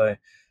say. So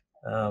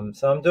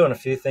I'm doing a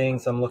few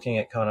things. I'm looking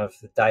at kind of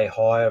the day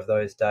high of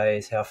those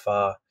days, how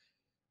far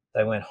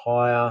they went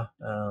higher.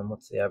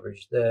 What's the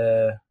average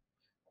there?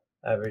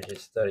 Average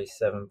is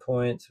 37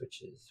 points,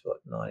 which is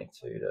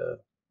 92 to.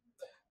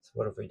 So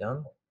what have we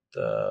done?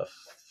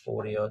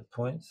 40 odd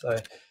points.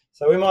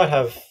 So we might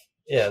have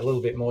a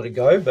little bit more to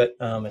go, but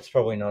it's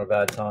probably not a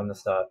bad time to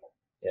start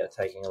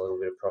taking a little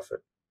bit of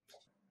profit.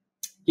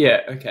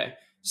 Yeah. Okay.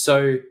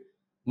 So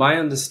my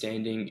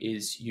understanding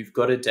is you've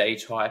got a day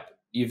type.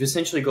 You've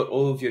essentially got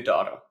all of your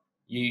data.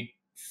 You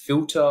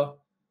filter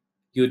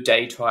your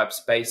day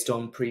types based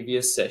on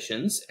previous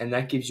sessions, and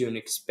that gives you an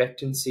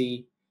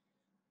expectancy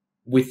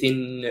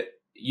within.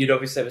 You'd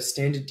obviously have a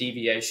standard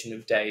deviation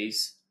of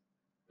days,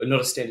 or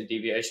not a standard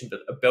deviation,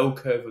 but a bell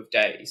curve of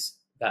days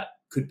that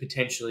could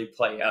potentially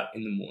play out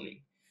in the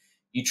morning.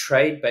 You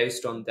trade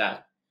based on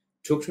that.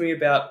 Talk to me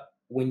about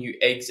when you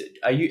exit.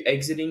 Are you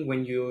exiting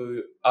when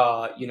you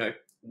are,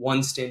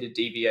 one standard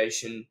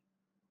deviation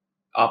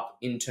up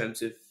in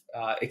terms of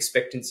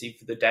expectancy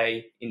for the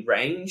day in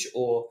range,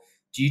 or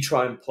do you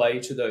try and play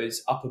to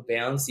those upper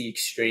bounds, the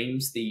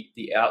extremes,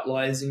 the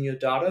outliers in your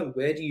data?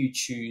 Where do you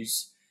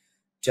choose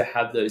to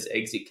have those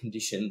exit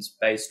conditions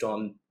based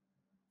on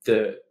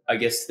the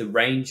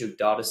range of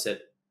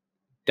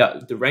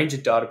the range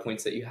of data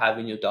points that you have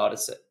in your data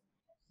set?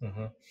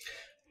 Mm-hmm.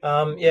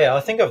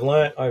 I think I've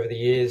learned over the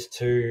years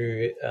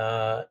to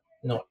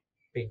not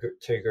be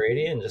too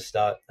greedy and just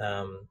start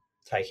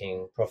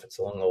taking profits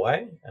along the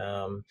way.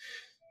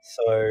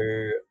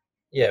 So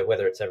yeah,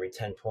 whether it's every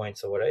 10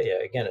 points or whatever,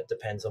 yeah, again, it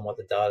depends on what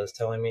the data is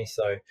telling me.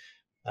 So,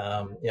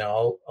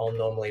 I'll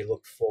normally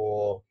look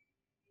for,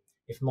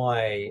 if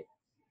my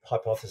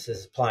hypothesis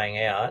is playing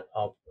out,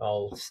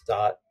 I'll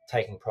start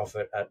taking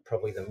profit at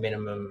probably the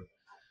minimum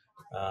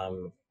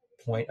um,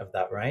 point of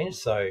that range.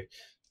 So,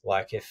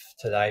 like if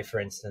today, for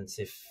instance,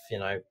 if,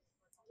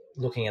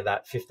 looking at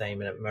that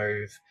 15-minute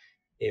move,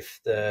 if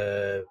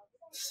the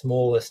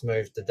smallest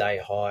move the day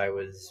high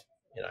was,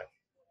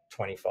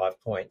 25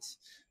 points,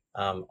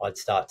 I'd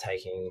start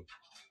taking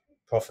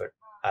profit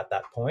at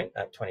that point,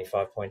 at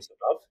 25 points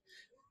above.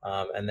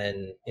 And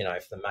then,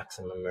 if the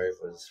maximum move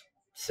was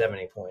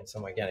 70 points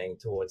and we're getting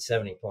towards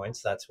 70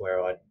 points, that's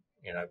where I'd,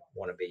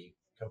 want to be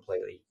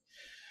completely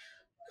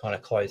kind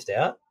of closed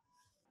out.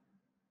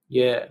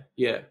 Yeah,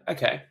 yeah.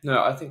 Okay.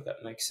 No, I think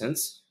that makes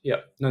sense.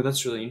 Yeah. No,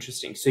 that's really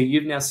interesting. So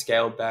you've now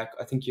scaled back.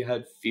 I think you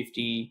had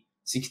 50,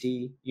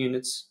 60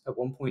 units at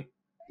one point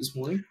this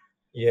morning.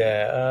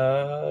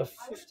 Yeah,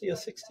 50 or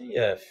 60,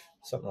 yeah,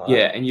 something like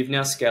Yeah, that. and you've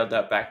now scaled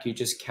that back. You're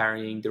just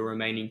carrying the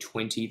remaining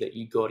 20 that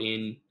you got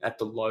in at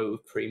the low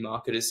of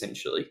pre-market,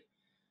 essentially.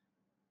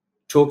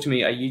 Talk to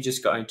me. Are you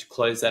just going to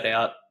close that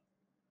out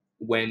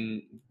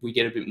when we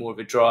get a bit more of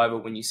a drive, or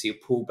when you see a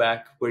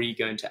pullback? Where are you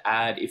going to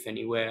add, if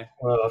anywhere?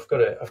 Well, I've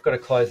got to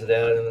close it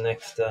out in the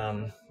next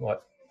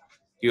what,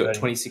 You got 30,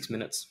 26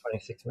 minutes.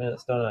 26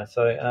 minutes, don't I?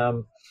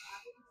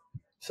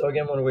 So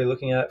again, what are we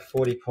looking at?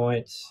 40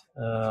 points.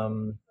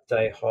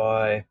 Day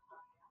high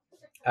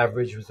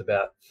average was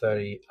about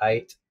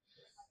 38.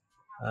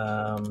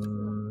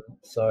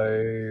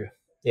 So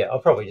yeah, I'll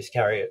probably just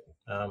carry it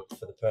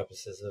for the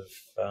purposes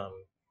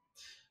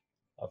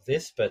of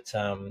this. But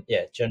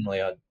yeah,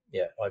 generally I'd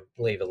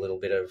leave a little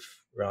bit of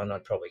run.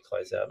 I'd probably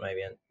close out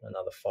maybe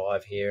another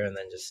 5 here, and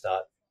then just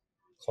start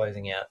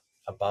closing out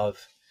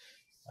above.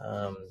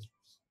 Um,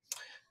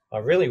 I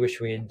really wish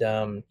we'd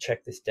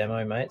checked this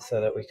demo, mate, so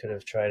that we could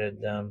have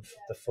traded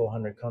the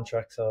 400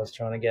 contracts I was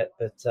trying to get,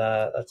 but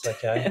that's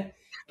okay.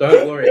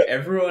 Don't worry,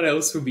 everyone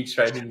else will be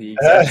trading the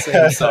exact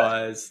same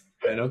size.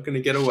 They're not going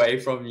to get away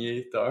from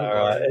you. Don't All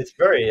right, worry. it's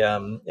very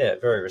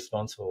very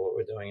responsible what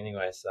we're doing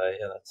anyway. So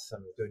yeah, that's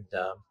some good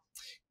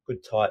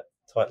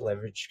tight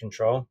leverage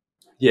control.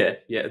 Yeah,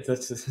 yeah,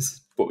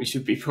 that's what we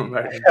should be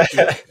promoting.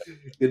 Yeah,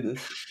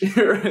 goodness.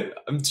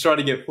 I'm trying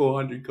to get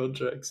 400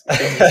 contracts.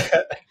 Goodness.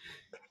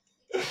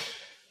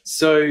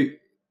 So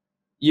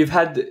you've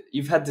had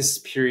this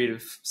period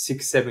of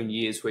 6-7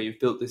 years where you've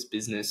built this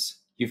business.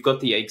 You've got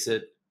the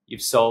exit.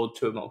 You've sold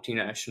to a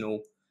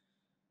multinational.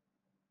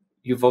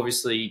 You've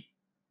obviously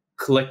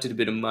collected a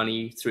bit of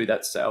money through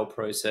that sale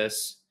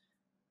process.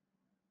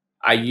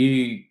 Are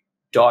you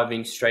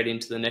diving straight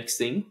into the next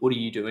thing? What are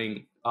you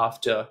doing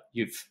after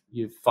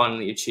you've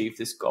finally achieved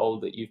this goal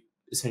that you've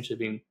essentially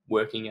been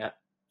working at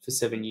for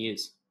 7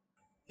 years?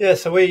 Yeah,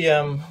 so we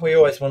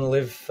always want to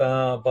live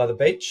by the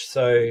beach.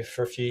 So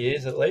for a few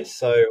years at least.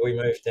 So we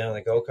moved down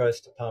the Gold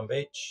Coast to Palm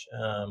Beach.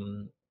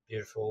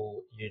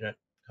 Beautiful unit,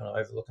 kind of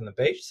overlooking the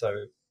beach.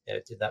 So yeah,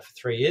 did that for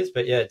 3 years.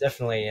 But yeah,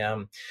 definitely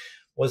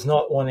was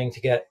not wanting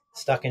to get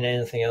stuck in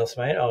anything else,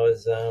 mate. I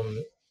was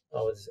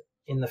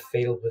in the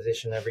fetal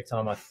position every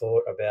time I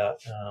thought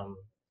about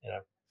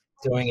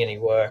doing any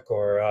work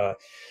or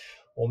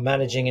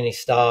managing any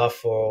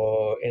staff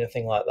or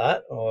anything like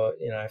that. Or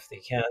if the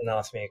accountant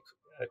asked me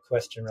a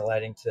question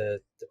relating to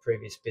the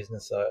previous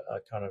business, I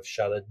kind of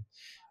shuddered.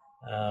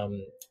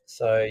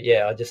 So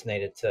yeah, I just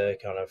needed to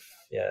kind of,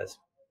 as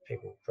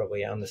people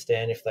probably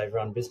understand if they've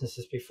run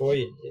businesses before,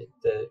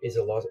 there is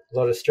a lot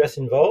of stress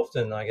involved,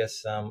 and I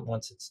guess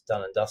once it's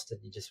done and dusted,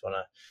 you just want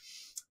to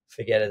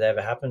forget it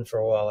ever happened for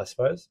a while, I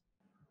suppose.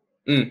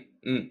 Mm,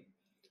 mm.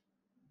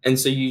 And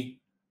so you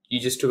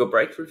just took a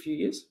break for a few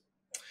years?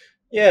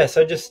 Yeah,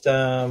 so just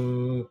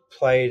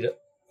played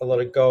a lot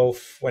of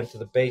golf, went to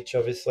the beach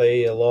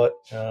obviously a lot,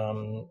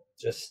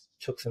 just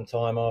took some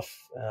time off.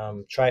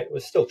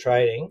 Was still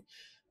trading,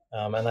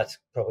 and that's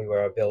probably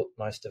where I built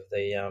most of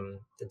the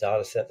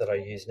data set that I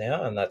use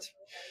now. And that's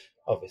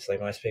obviously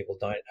most people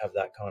don't have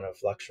that kind of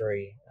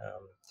luxury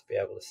to be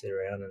able to sit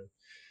around and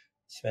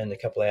spend a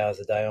couple of hours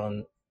a day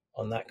on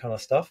that kind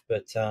of stuff.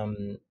 But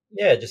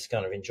yeah, just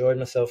kind of enjoyed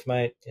myself,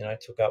 mate.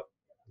 Took up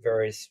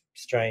various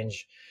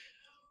strange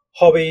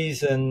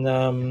hobbies, and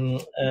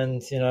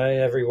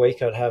every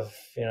week I'd have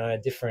a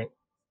different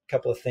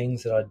couple of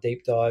things that I'd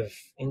deep dive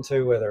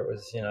into, whether it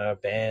was a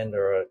band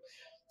or a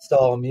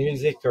style of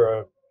music or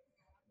a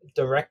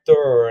director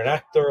or an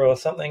actor or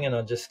something, and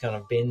I'd just kind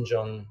of binge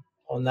on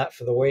that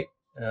for the week.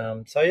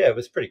 So yeah, it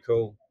was pretty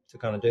cool to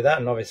kind of do that,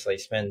 and obviously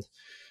spend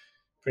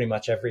pretty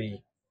much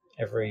every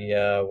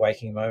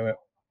waking moment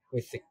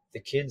with the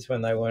kids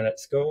when they weren't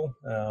at school,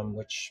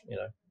 which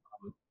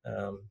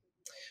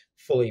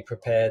fully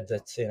prepared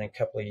that in a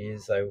couple of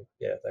years they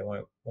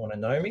won't want to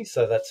know me.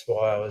 So that's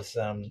why I was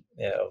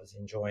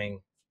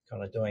enjoying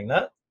kind of doing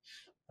that.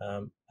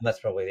 And that's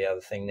probably the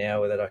other thing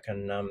now, that I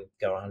can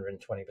go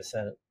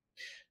 120%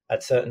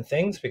 at certain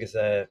things, because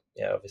they're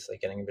obviously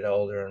getting a bit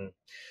older and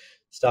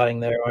starting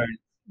their own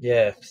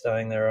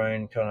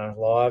kind of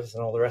lives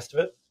and all the rest of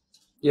it.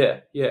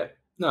 Yeah, yeah.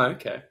 No,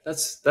 okay.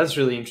 That's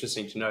really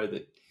interesting to know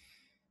that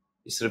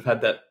you sort of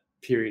had that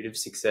period of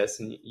success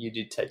and you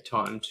did take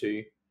time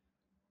to,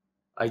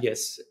 I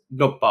guess,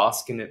 not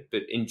bask in it,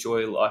 but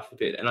enjoy life a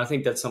bit. And I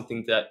think that's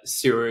something that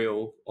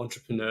serial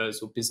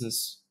entrepreneurs or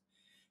business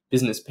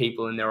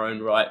people in their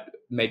own right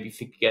maybe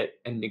forget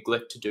and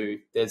neglect to do.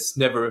 There's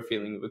never a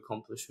feeling of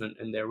accomplishment,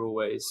 and they're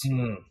always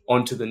Mm.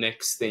 on to the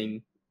next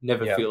thing,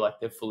 never Yeah. feel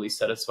like they're fully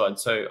satisfied.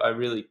 So I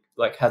really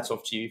like hats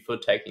off to you for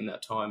taking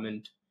that time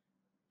and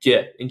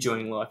yeah,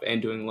 enjoying life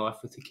and doing life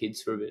with the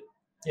kids for a bit.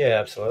 Yeah,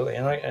 absolutely.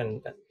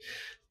 And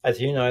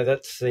as you know,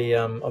 that's the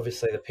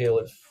obviously the appeal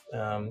of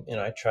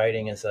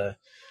trading as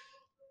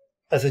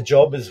a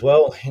job as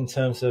well. In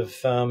terms of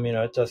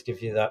it does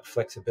give you that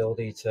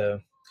flexibility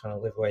to kind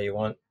of live where you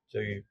want,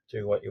 do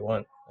what you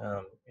want.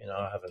 I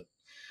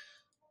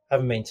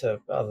haven't been to,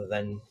 other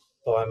than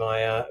by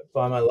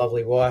my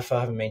lovely wife, I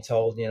haven't been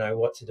told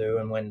what to do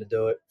and when to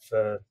do it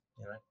for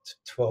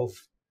 12,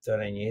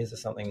 13 years or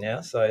something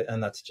now. So,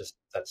 and that's just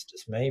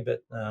me.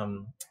 But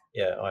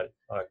yeah, I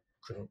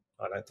couldn't.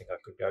 I don't think I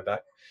could go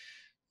back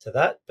to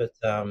that. But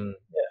Oh,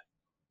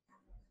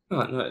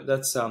 no,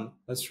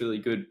 that's really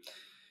good.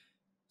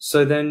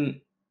 So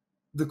then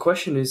the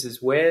question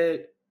is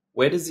where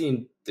does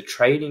the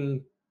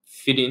trading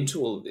fit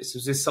into all of this?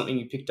 Was this something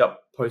you picked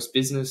up post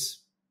business?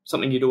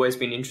 Something you'd always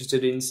been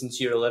interested in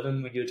since year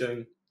 11 when you were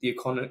doing the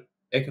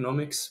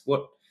economics?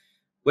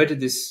 Where did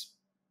this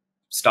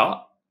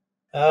start?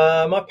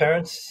 My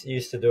parents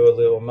used to do a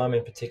little. Mum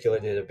in particular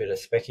did a bit of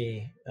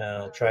specky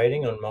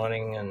trading on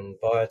mining and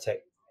biotech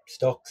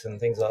stocks and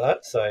things like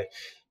that. So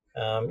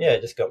yeah,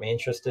 it just got me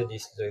interested.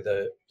 Used to do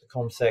the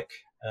ComSec,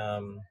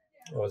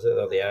 what was it,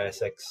 or the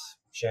ASX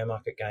share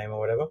market game or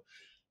whatever.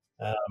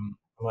 I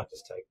might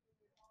just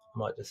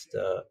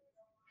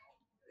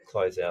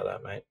close out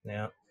that, mate.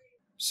 Now,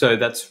 So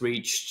that's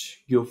reached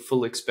your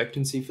full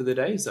expectancy for the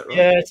day, is that right?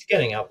 yeah, it's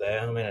getting up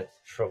there. I mean, it's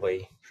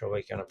probably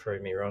going to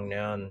prove me wrong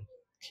now and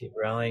keep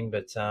rallying,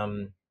 but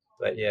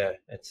yeah,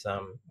 it's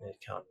you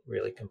can't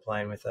really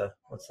complain with a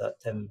what's that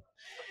 10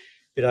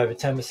 bit over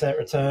 10%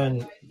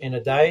 return in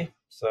a day.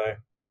 So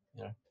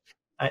you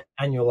know,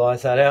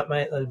 annualize that out,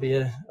 mate. That'd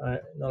be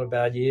not a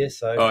bad year.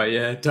 So Oh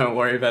yeah, don't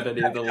worry about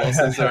any of the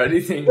losses or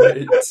anything.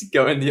 It's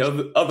going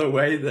the other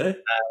way there.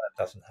 that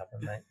doesn't happen,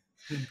 mate.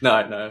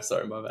 No,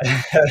 sorry, my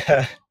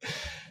bad.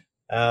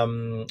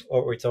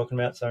 What were we talking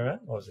about? Sorry, mate.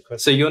 What was the question?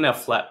 So you're now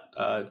flat.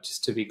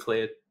 Just to be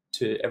clear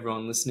to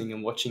everyone listening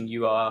and watching,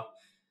 you are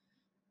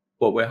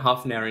we're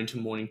half an hour into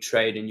morning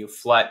trade, and you're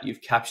flat.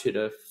 You've captured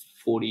a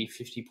 40,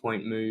 50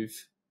 point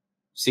move,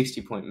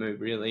 60 point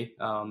move, really,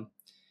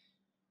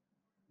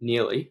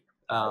 nearly. It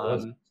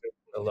was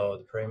the lower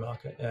the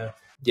pre-market.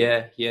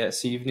 Yeah. Yeah.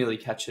 So you've nearly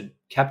captured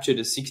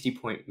a 60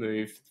 point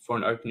move for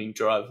an opening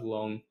drive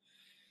long.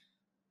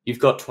 You've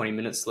got 20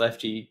 minutes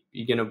left. Are you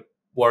going to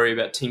worry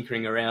about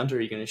tinkering around, or are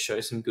you going to show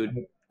some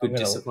good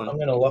discipline? I'm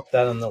going to lock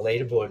that on the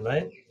leaderboard,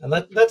 mate. And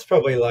that's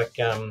probably like,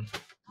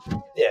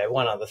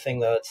 one other thing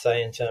that I'd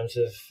say in terms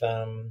of,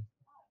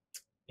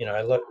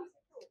 look,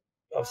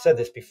 I've said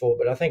this before,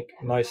 but I think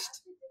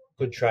most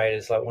good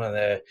traders, like one of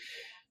their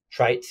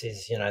traits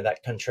is,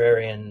 that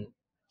contrarian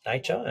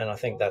nature. And I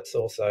think that's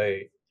also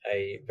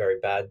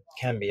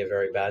can be a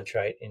very bad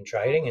trait in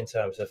trading, in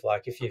terms of,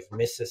 like, if you've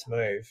missed this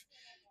move,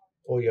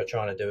 all you're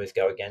trying to do is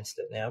go against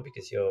it now,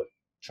 because you're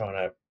trying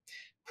to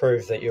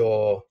prove that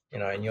you're,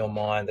 in your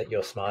mind, that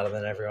you're smarter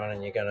than everyone,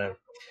 and you're going to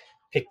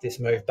pick this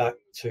move back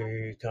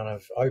to kind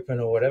of open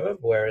or whatever.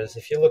 Whereas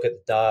if you look at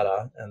the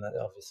data, and that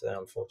obviously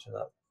I'm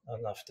fortunate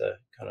enough to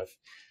kind of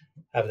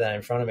have that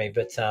in front of me,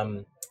 but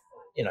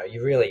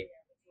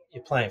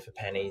you're playing for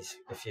pennies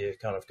if you're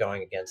kind of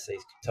going against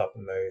these type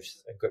of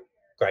moves a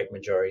great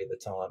majority of the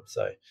time.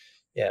 So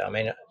yeah, I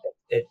mean,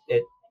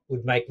 it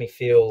would make me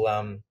feel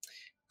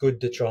good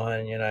to try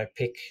and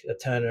pick a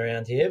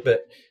turnaround here,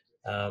 but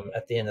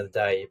at the end of the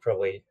day, you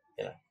probably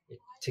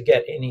to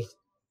get any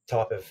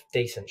type of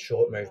decent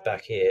short move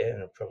back here, and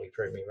it'll probably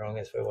prove me wrong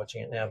as we're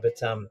watching it now,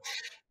 but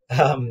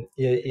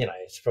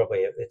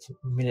it's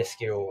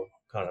minuscule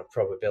kind of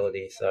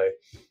probability. So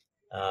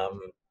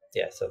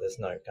so there's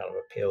no kind of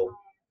appeal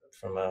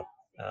from a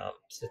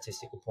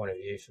statistical point of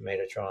view for me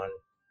to try and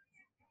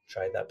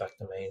trade that back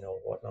to mean or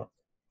whatnot.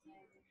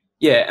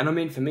 Yeah, and I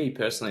mean, for me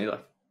personally,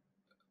 like,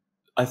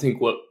 I think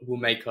what will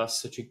make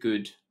us such a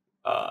good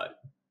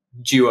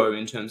duo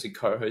in terms of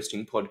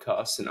co-hosting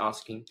podcasts and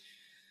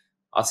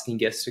asking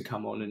guests to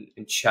come on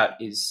and chat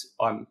is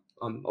I'm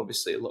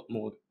obviously a lot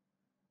more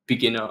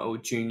beginner or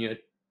junior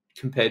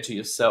compared to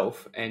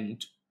yourself,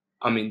 and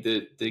I mean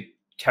the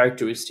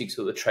characteristics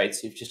or the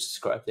traits you've just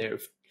described there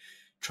of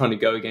trying to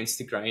go against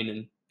the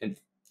grain and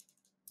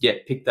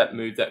pick that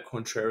move, that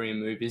contrarian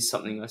move, is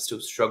something I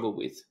still struggle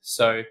with.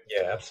 So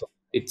yeah, absolutely.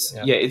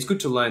 It's good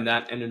to learn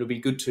that, and it'll be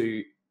good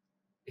to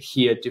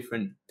hear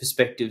different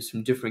perspectives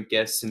from different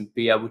guests and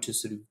be able to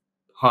sort of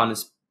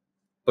harness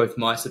both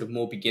my sort of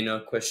more beginner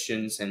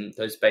questions and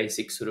those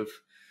basic sort of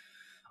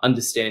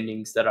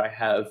understandings that I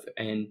have,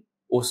 and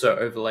also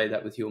overlay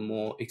that with your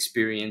more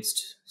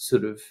experienced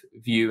sort of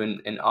view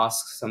and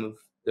ask some of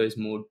those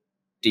more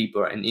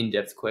deeper and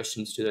in-depth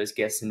questions to those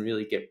guests and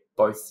really get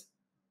both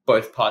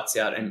parts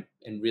out and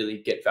really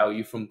get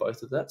value from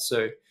both of that.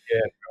 So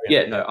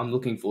Yeah, no, I'm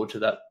looking forward to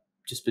that,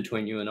 just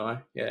between you and I.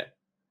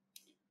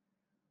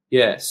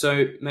 Yeah.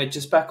 So, mate,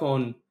 just back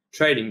on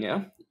trading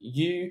now.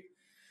 You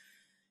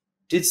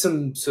did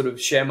some sort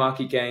of share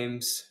market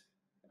games.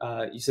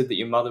 You said that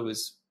your mother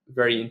was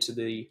very into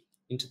the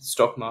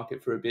stock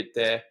market for a bit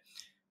there.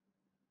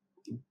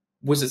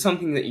 Was it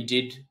something that you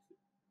did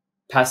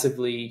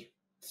passively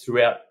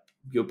throughout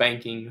your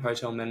banking,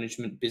 hotel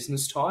management,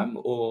 business time,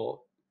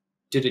 or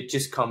did it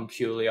just come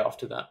purely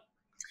after that?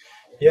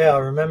 Yeah, I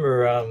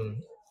remember.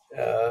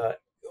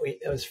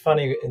 It was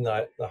funny in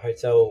the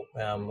hotel.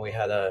 We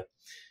had a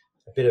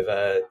bit of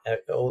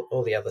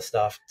all the other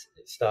staff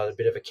started a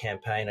bit of a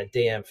campaign, a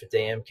DM for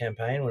DM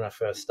campaign when I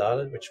first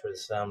started, which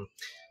was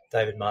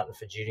David Martin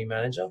for duty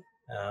manager.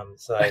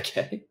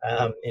 Okay.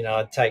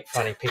 I'd take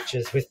funny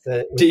pictures with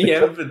the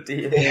DM for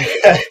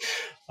DM.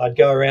 I'd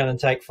go around and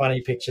take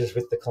funny pictures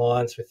with the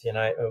clients, with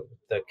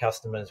the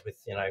customers, with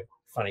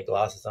funny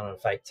glasses on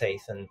and fake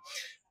teeth,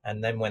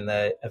 and then when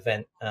the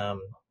event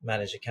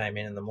manager came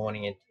in the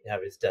morning, he'd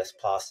have his desk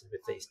plastered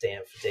with these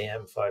DM for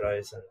DM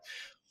photos and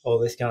all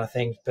this kind of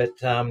thing. But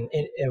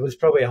it was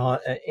probably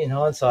in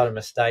hindsight a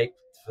mistake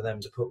for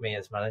them to put me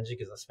as manager,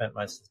 because I spent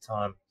most of the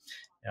time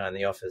in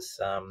the office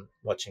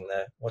watching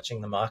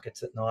the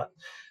markets at night.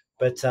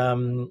 But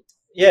so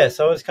it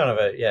was kind of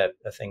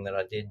a thing that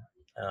I did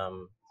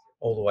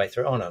all the way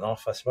through, on and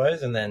off, I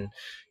suppose, and then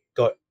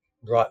got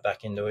right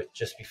back into it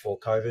just before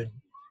COVID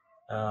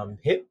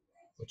hit,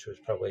 which was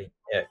probably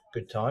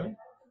good timing.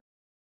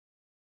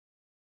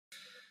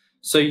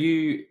 So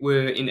you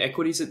were in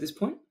equities at this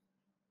point?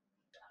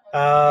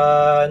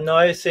 No,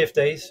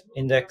 CFDs,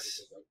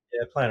 index,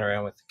 playing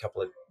around with a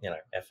couple of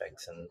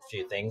FX and a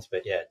few things,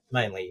 but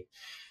mainly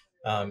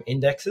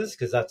indexes,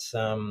 because that's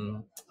I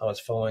was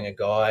following a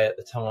guy at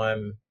the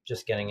time,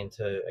 just getting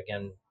into,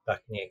 again,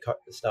 back near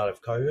the start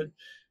of COVID,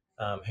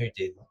 who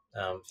did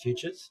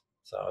futures,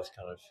 so I was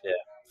kind of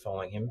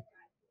following him.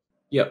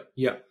 Yep.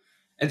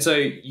 And so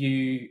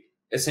you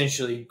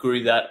essentially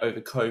grew that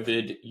over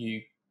COVID.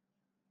 You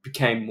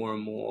became more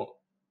and more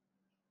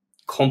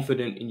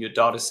confident in your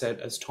data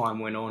set as time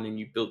went on, and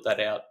you built that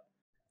out.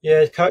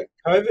 Yeah,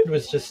 COVID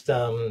was just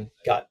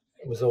gut.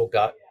 It was all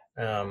gut.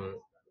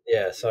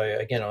 So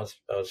again, I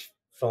was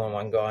following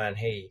one guy, and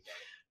he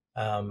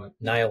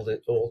nailed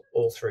it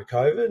all through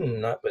COVID,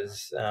 and that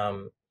was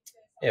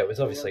it was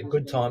obviously a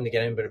good time to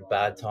get in, but a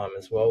bad time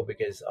as well,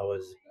 because I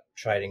was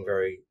trading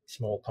very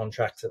small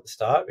contracts at the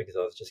start, because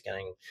I was just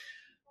getting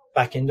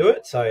back into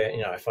it. So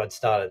if I'd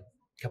started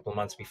a couple of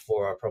months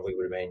before, I probably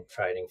would have been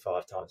trading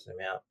 5 times the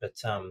amount. But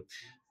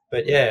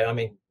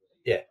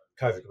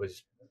COVID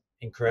was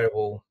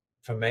incredible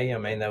for me. I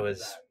mean,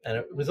 and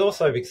it was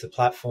also because the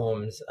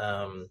platforms,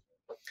 the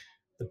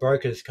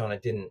brokers kind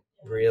of didn't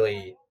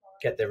really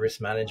get their risk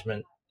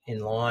management in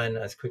line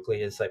as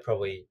quickly as they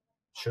probably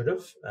should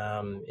have,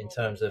 in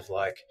terms of,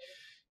 like,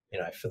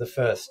 for the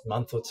first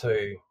month or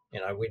two,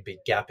 we'd be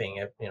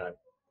gapping at,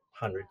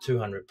 100,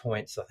 200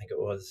 points, I think it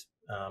was,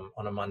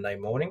 on a Monday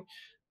morning.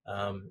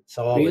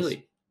 So I was,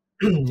 Really?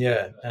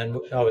 and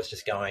I was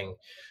just going,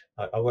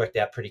 I worked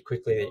out pretty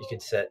quickly that you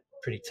could set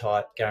pretty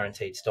tight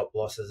guaranteed stop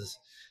losses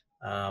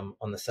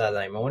on the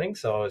Saturday morning.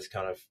 So I was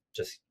kind of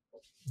just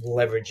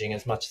leveraging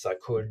as much as I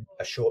could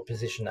a short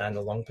position and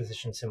a long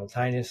position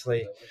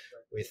simultaneously,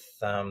 with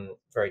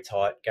very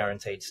tight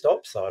guaranteed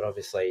stops. So I'd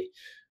obviously,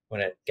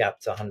 when it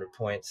gapped 100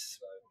 points,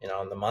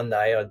 on the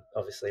Monday, I'd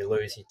obviously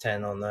lose your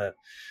 10 on the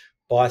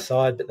buy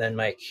side, but then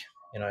make,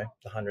 the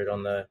 100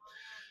 on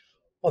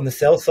the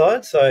sell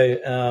side. So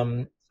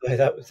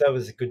that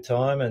was a good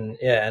time, and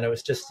and it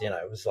was just, it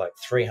was like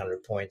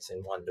 300 points in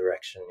one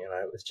direction.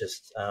 It was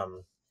just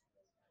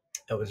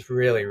it was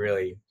really,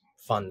 really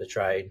fun to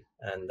trade,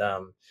 and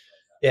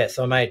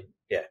so I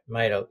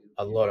made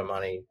a lot of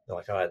money.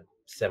 Like, I had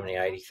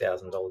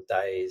 $70,000-$80,000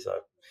 days,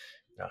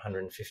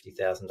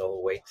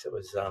 $150,000 weeks. It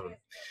was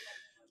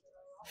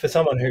for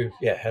someone who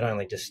had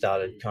only just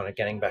started kind of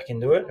getting back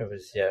into it. It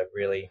was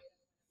really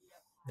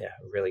a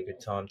really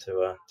good time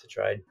to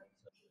trade.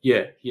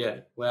 Yeah.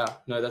 Wow.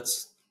 No,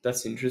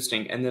 that's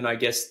interesting. And then I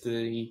guess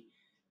the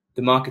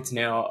markets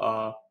now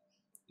are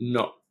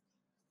not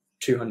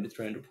 200,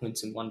 300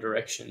 points in one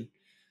direction,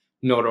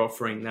 not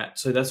offering that.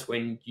 So that's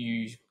when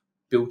you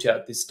built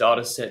out this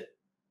data set.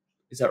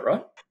 Is that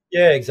right?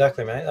 Yeah,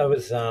 exactly, mate. I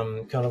was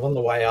kind of on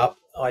the way up.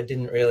 I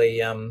didn't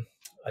really, I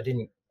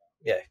didn't,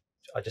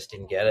 I just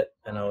didn't get it.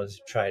 And I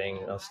was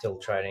still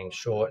trading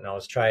short, and I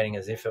was trading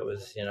as if it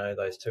was,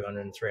 those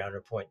 200 and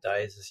 300 point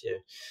days, as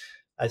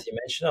you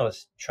mentioned. I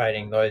was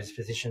trading those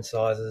position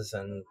sizes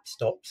and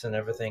stops and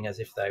everything as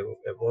if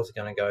it was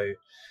going to go,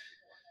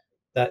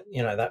 that,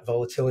 that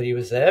volatility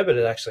was there, but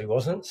it actually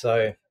wasn't.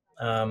 So,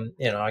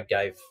 I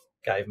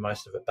gave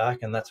most of it back,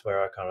 and that's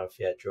where I kind of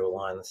drew a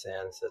line in the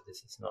sand and said,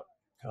 this is not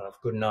kind of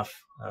good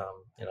enough.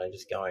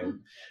 Just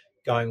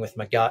going with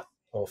my gut,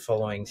 or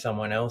following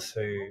someone else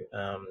who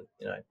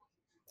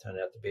turned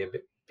out to be a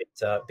bit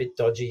bit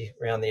dodgy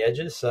around the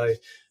edges. So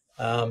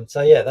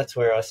yeah, that's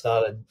where I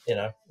started.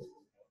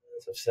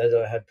 As I've said,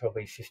 I had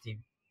probably 50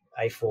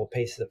 A4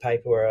 pieces of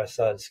paper where I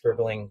started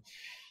scribbling,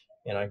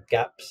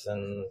 gaps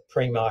and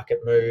pre-market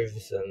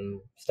moves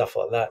and stuff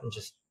like that, and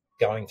just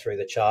going through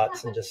the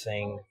charts and just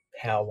seeing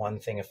how one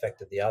thing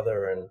affected the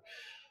other and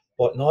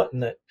whatnot.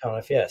 And it kind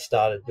of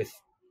started with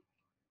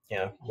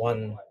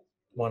one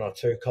or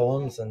two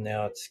columns, and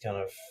now it's kind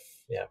of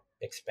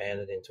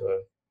expanded into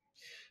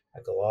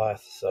a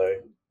Goliath. So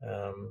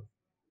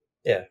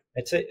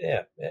it's it.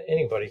 Yeah,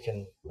 anybody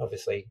can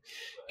obviously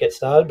get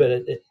started, but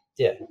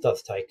it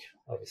does take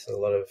obviously a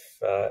lot of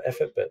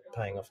effort, but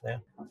paying off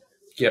now.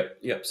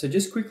 Yep. So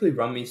just quickly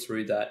run me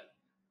through that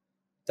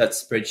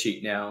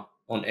spreadsheet now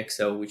on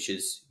Excel, which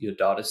is your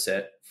data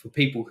set, for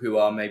people who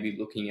are maybe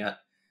looking at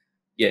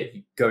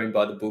going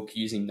by the book,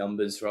 using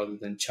numbers rather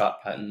than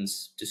chart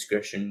patterns,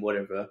 discretion,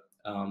 whatever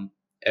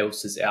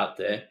else is out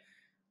there.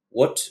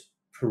 What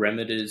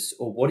parameters,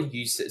 or what are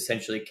you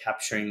essentially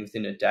capturing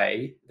within a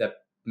day that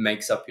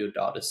makes up your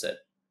data set?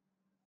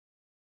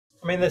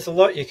 I mean, there's a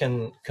lot you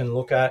can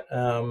look at.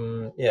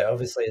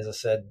 Obviously, as I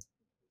said,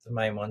 the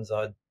main ones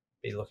I'd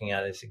be looking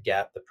at is the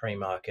gap, the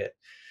pre-market,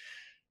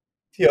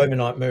 the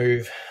overnight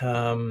move.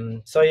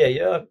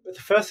 The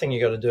first thing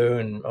you got to do,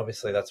 and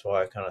obviously that's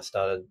why I kind of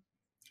started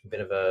a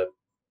bit of a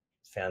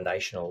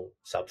foundational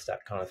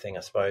Substack kind of thing, I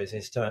suppose,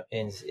 is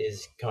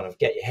kind of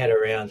get your head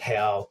around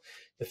how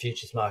the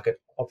futures market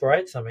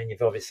operates. I mean,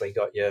 you've obviously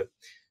got your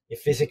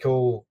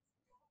physical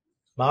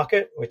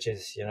market, which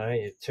is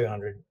your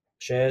 200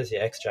 shares,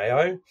 your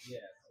XJO,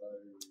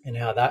 and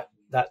how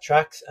that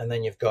tracks, and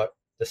then you've got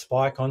the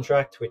SPY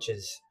contract, which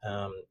is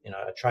a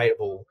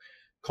tradable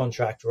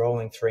contract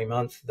rolling 3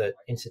 month that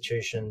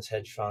institutions,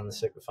 hedge funds,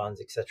 super funds,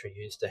 etc.,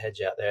 use to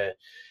hedge out their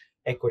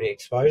equity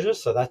exposure.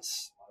 So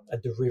that's a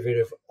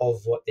derivative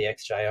of what the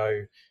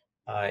XJO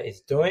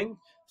is doing.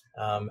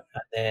 And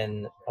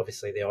then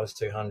obviously the Oz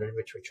 200,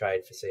 which we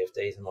trade for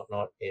CFDs and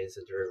whatnot, is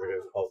a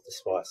derivative of the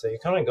SPY. So you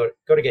kind of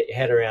got to get your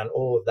head around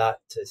all of that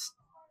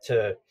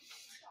to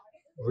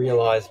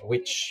realize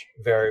which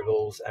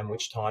variables and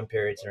which time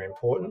periods are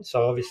important.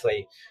 So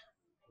obviously,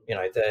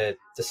 the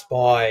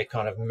SPY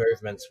kind of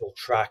movements will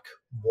track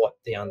what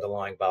the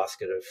underlying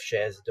basket of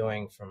shares are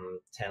doing from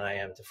 10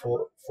 a.m. to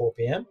 4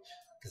 p.m.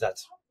 because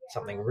that's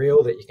something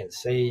real that you can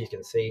see. You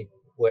can see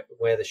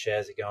where the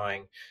shares are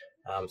going.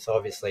 So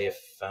obviously, if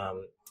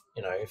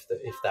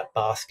that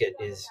basket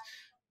is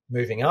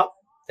moving up,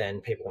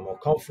 then people are more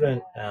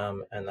confident,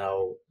 and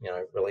they'll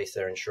release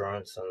their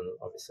insurance, and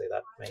obviously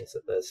that means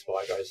that the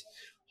SPY goes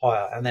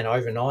higher. And then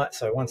overnight,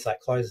 so once that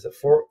closes at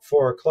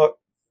 4 o'clock,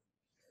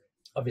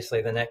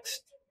 obviously the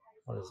next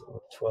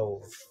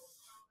 12,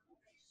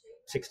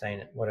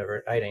 16,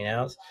 whatever, 18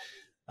 hours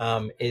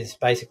is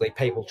basically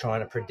people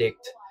trying to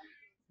predict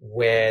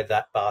where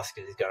that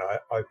basket is going to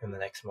open the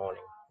next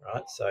morning,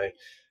 right? So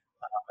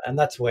and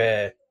that's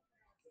where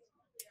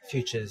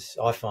futures,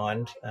 I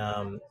find,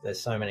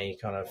 there's so many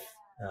kind of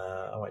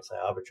I won't say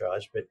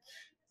arbitrage, but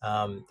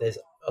there's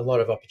a lot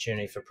of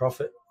opportunity for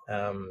profit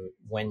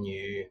when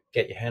you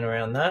get your hand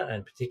around that,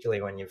 and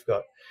particularly when you've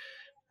got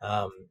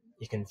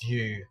you can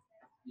view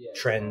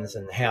trends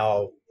and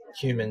how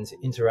humans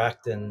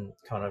interact and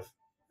kind of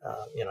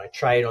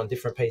trade on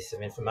different pieces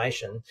of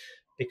information,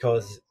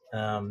 because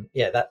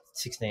that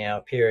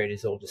 16-hour period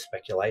is all just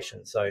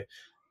speculation. So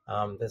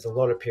there's a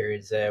lot of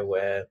periods there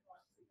where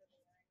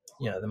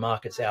the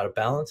market's out of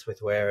balance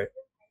with where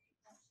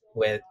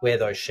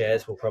those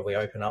shares will probably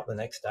open up the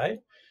next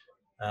day.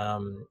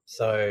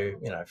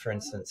 For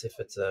instance, if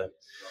it's a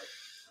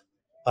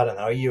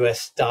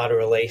US data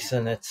release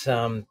and it's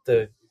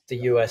the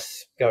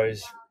US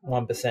goes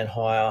 1%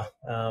 higher,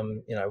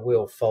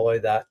 we'll follow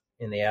that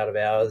in the out of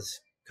hours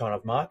kind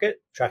of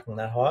market, tracking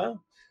that higher.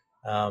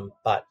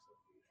 But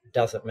it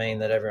doesn't mean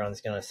that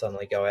everyone's going to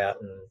suddenly go out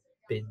and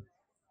bid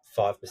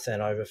 5%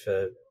 over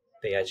for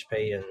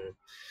BHP and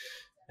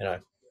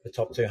the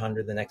top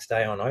 200 the next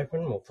day on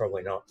open. Well,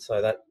 probably not.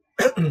 So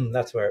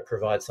that's where it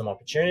provides some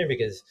opportunity,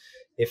 because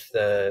if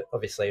the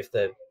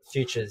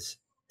futures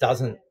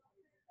doesn't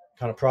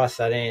kind of price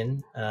that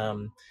in,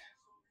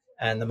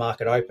 and the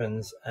market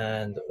opens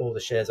and all the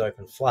shares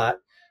open flat,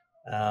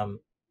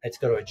 it's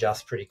got to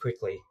adjust pretty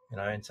quickly,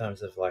 in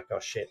terms of like, oh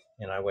shit,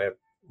 we're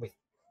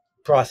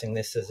pricing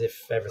this as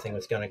if everything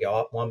was going to go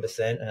up 1%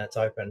 and it's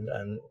opened,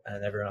 and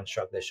everyone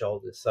shrugged their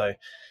shoulders. So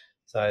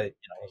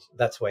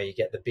that's where you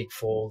get the big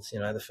falls,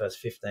 the first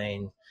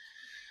 15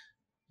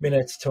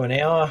 minutes to an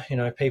hour.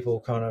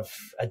 People kind of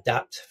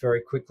adapt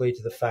very quickly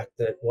to the fact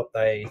that what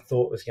they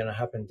thought was going to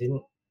happen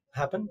didn't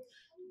happen.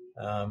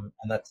 And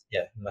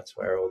that's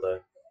where all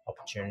the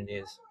opportunity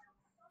is.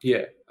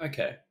 Yeah.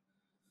 Okay.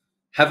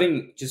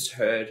 Having just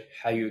heard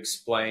how you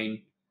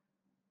explain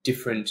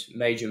different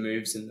major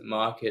moves in the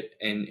market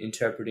and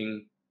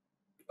interpreting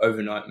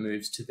overnight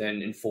moves to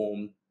then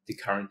inform the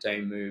current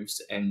day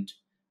moves and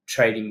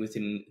trading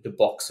within the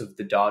box of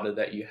the data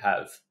that you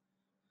have,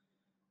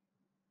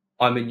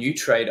 I'm a new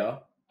trader.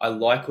 I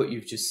like what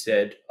you've just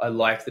said. I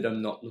like that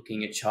I'm not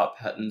looking at chart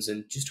patterns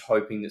and just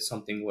hoping that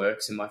something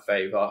works in my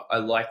favor. I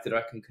like that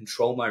I can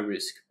control my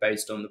risk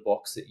based on the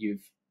box that you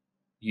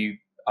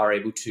are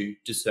able to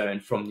discern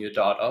from your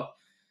data.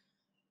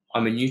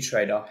 I'm a new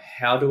trader.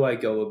 How do I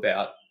go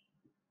about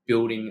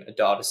building a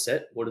data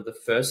set? What are the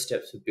first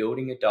steps for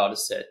building a data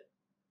set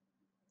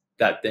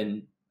that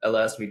then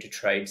allows me to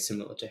trade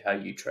similar to how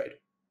you trade?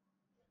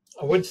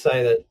 I would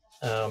say that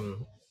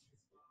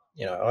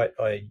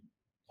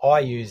I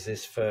use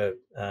this for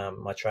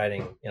my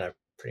trading,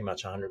 pretty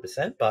much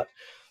 100%. But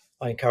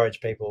I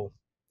encourage people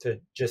to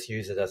just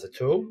use it as a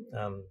tool,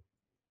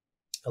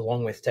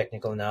 along with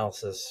technical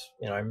analysis,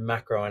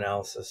 macro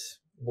analysis,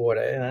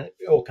 water.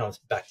 It all comes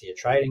back to your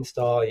trading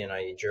style,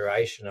 your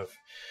duration of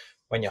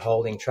when you're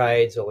holding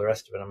trades, all the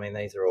rest of it. I mean,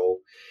 these are all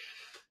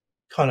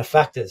kind of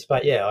factors.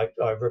 But yeah,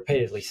 I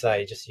repeatedly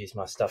say just use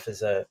my stuff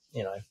as a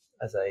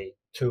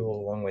tool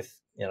along with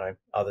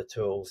other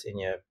tools in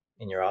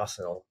your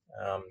arsenal.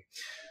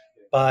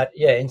 But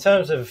yeah, in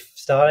terms of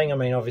starting, I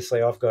mean,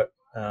 obviously I've got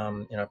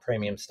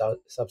premium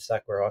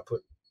Substack where I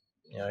put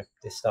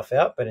this stuff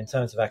out. But in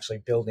terms of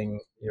actually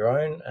building your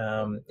own,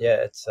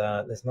 it's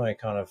there's no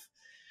kind of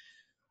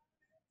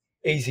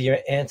easier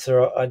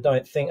answer. I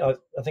don't think. I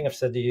think I've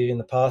said to you in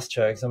the past,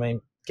 Chogs. I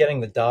mean, getting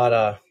the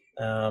data.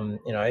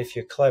 If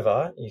you're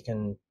clever, you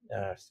can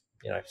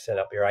set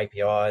up your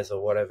APIs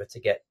or whatever to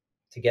get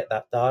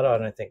that data. I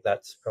don't think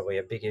that's probably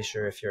a big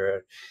issue if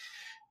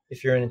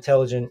you're an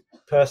intelligent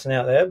person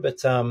out there.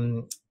 But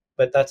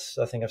that's,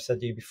 I think I've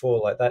said to you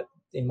before, like that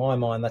in my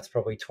mind, that's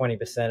probably 20%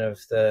 of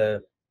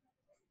the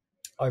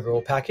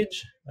overall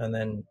package, and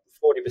then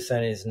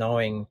 40% is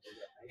knowing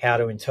how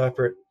to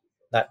interpret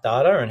that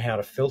data and how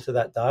to filter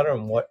that data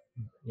and what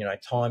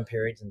time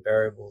periods and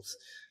variables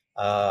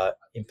are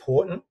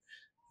important,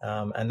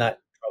 and that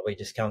probably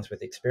just comes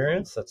with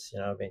experience. That's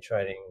I've been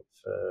trading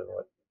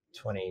for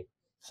 20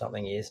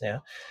 something years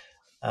now,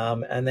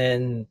 and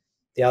then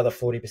the other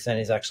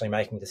 40% is actually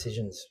making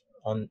decisions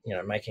on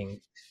making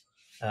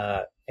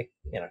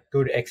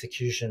good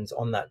executions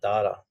on that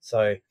data.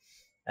 So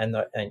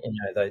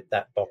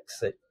that box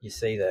that you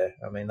see there,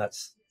 I mean,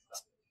 that's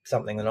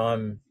something that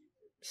I'm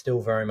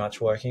still very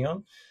much working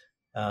on,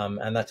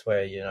 and that's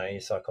where your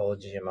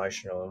psychology,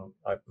 emotions,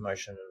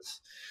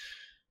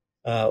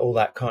 all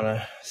that kind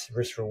of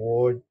risk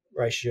reward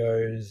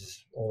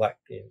ratios, all that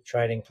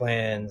trading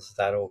plans,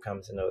 that all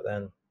comes into it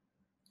then.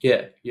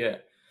 Yeah.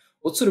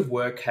 What sort of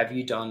work have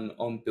you done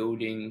on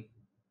building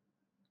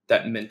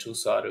that mental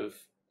side of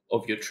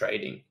your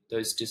trading,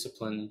 those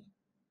discipline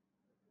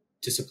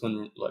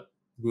like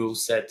rule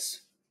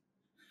sets,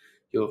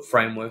 your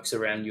frameworks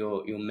around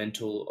your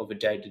mental of a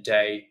day to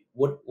day?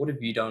 What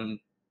have you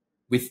done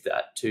with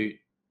that to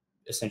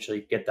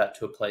essentially get that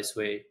to a place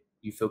where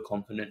you feel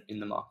confident in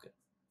the market?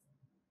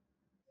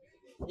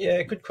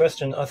 Yeah, good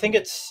question. I think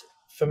it's,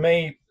 for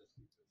me,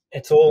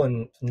 it's all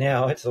in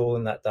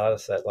that data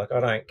set. Like, I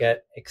don't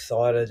get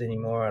excited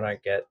anymore. I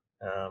don't get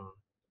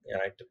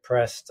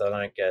depressed. I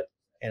don't get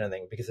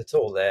anything because it's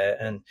all there,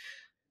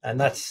 and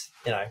that's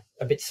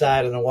a bit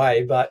sad in a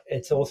way, but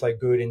it's also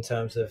good in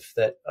terms of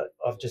that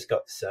I've just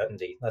got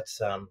certainty.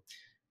 That's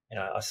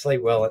I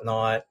sleep well at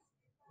night.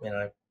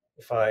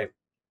 If I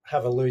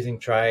have a losing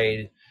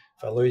trade,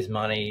 if I lose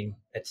money,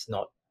 it's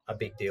not a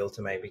big deal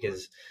to me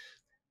because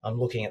I'm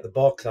looking at the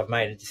box. I've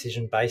made a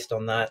decision based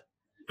on that.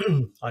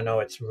 I know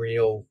it's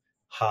real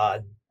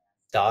hard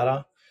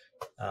data.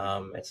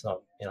 It's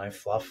not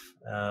fluff.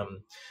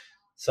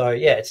 So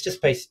yeah, it's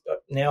just peace.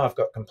 Now I've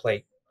got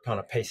complete kind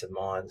of peace of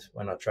mind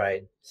when I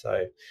trade.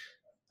 So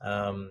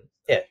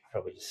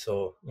probably just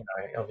saw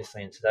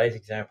obviously in today's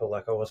example,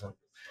 like I wasn't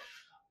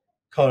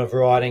kind of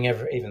riding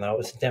even though it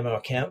was a demo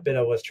account, but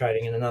I was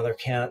trading in another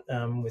account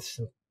with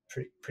some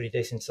pretty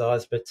decent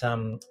size. But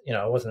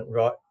I wasn't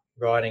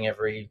riding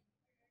every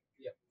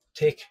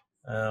tick.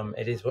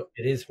 It is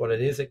what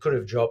it is. It could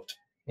have dropped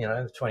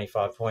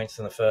 25 points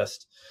in the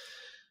first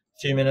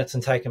few minutes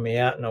and taken me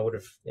out, and I would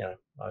have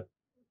I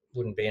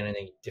wouldn't be in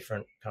any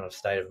different kind of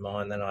state of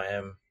mind than I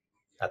am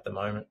at the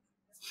moment.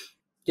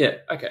 Yeah,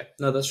 okay.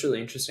 No, that's really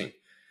interesting.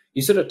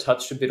 You sort of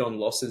touched a bit on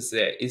losses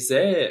there. Is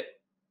there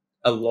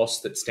a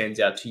loss that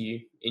stands out to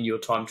you in your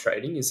time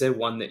trading? Is there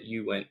one that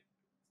you went,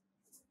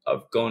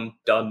 I've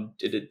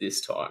did it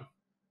this time?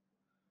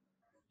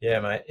 Yeah,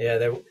 mate. Yeah,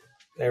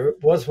 there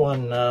was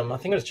one, I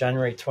think it was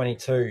January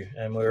 22,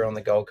 and we were on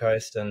the Gold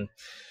Coast, and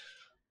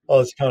I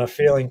was kind of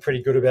feeling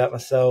pretty good about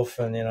myself,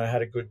 and I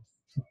had a good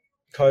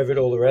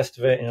COVID, all the rest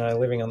of it,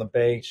 living on the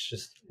beach,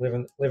 just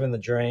living the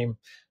dream.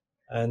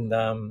 And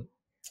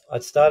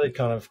I'd started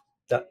kind of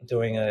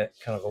doing a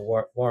kind of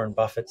a Warren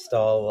Buffett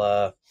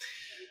style,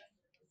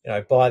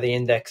 buy the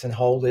index and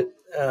hold it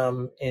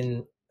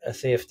in a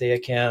CFD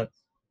account,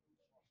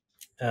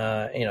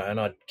 and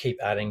I'd keep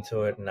adding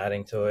to it. And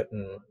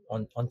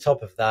on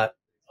top of that,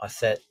 I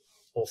set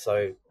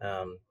also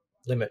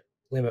limit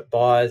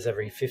buys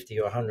every 50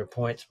 or 100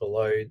 points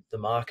below the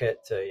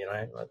market to,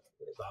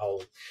 the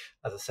whole,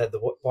 as I said,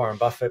 the Warren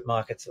Buffett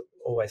markets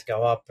always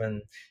go up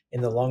and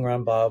in the long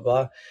run, blah,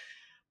 blah,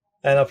 blah.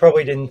 And I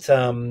probably didn't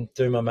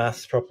do my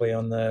maths properly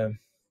on the,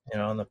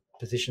 on the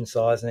position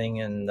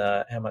sizing and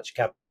how much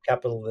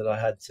capital that I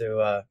had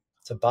to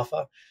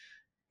buffer.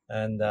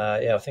 And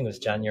yeah, I think it was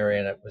January,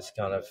 and it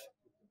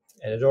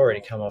had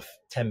already come off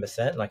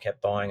 10%, and I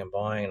kept buying and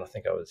buying, and I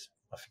think I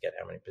forget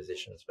how many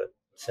positions, but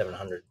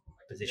 700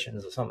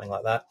 positions or something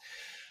like that.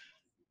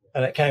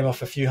 And it came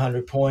off a few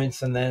hundred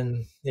points, and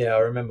then I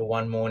remember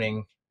one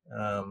morning,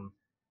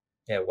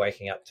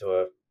 waking up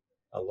to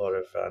a lot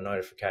of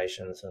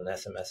notifications and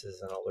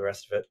SMSs and all the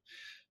rest of it.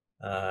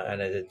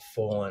 And it had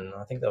fallen.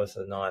 I think that was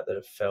the night that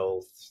it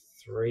fell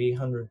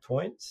 300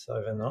 points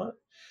overnight,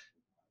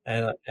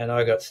 and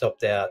I got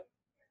stopped out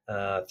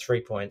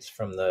 3 points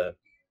from the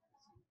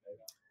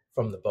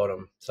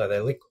bottom. So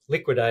they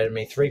liquidated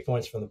me 3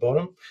 points from the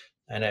bottom,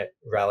 and it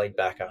rallied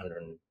back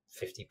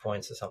 150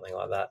 points or something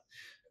like that.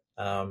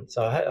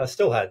 So I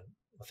still had,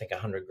 I think,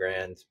 100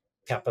 grand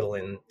capital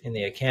in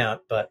the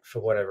account, but for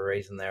whatever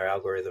reason, their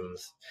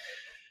algorithms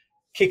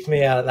kicked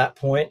me out at that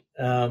point.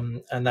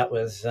 And that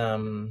was, I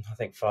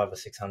think, 500 or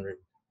 600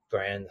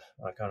 grand.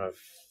 I kind of,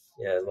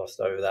 lost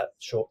over that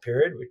short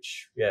period,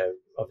 which,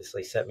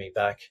 obviously set me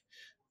back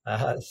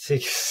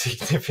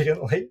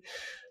significantly.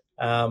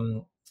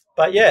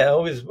 But yeah,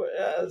 always,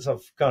 as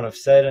I've kind of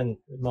said, and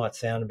it might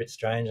sound a bit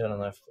strange, I don't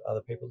know if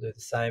other people do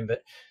the same,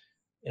 but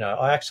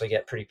I actually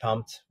get pretty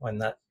pumped when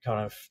that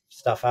kind of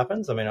stuff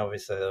happens. I mean,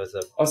 obviously there was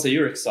so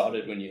you were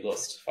excited when you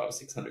lost 500 or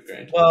 600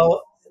 grand.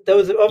 Well, there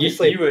was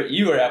obviously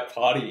you were out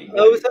partying.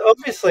 There was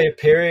obviously a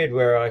period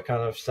where I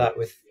kind of sat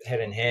with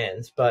head in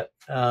hands, but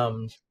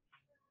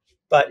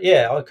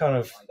yeah, I kind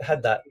of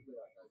had that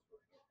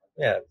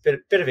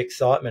bit of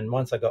excitement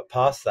once I got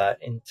past that,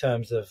 in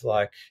terms of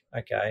like,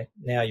 okay,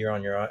 now you're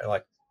on your own.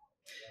 Like,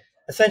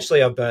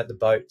 essentially, I burnt the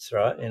boats,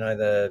 right?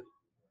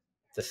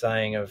 The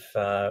saying of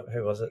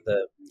who was it,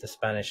 the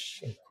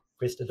Spanish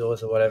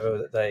conquistadors or whatever,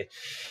 that they,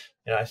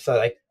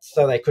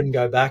 so they couldn't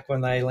go back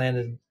when they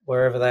landed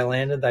wherever they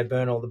landed. They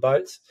burn all the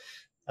boats,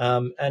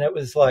 and it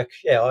was like,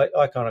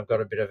 I kind of got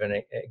a bit of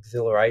an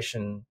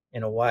exhilaration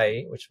in a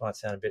way, which might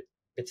sound a bit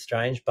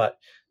strange, but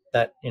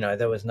that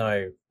there was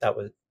no, that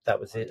was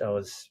it. I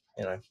was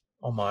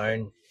on my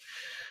own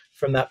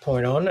from that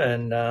point on,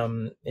 and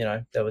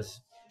there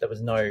was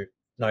no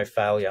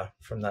failure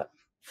from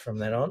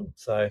then on.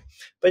 So,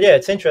 but yeah,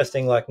 it's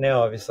interesting. Like,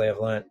 now, obviously, I've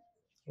learnt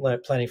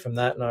plenty from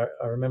that, and I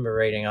remember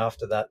reading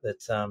after that I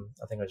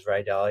think it was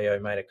Ray Dalio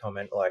made a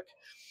comment like,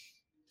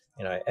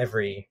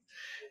 every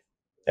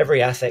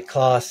asset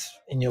class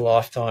in your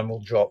lifetime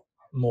will drop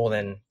more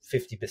than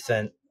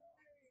 50%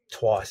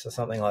 twice, or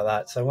something like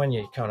that. So when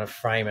you kind of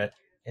frame it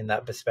in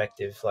that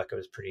perspective, like, it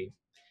was pretty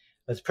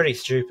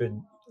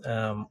stupid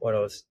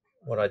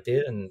what I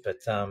did,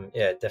 but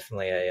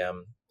definitely a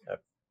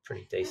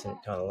pretty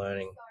decent kind of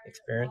learning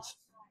experience.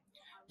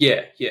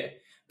 Yeah,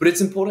 but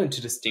it's important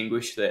to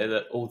distinguish there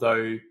that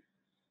although,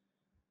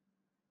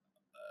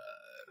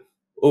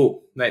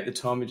 oh mate, the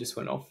timer just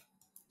went off.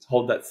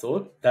 Hold that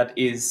thought. That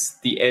is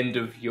the end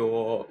of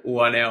your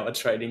 1 hour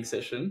trading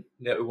session,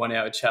 1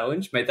 hour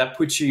challenge, mate. That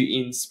puts you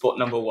in spot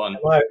number one.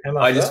 Am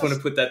I I just want to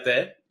put that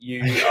there.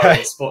 You are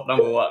in spot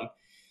number one.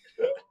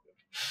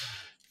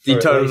 The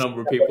total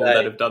number of people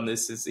that have done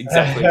this is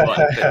exactly one.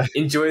 But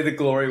enjoy the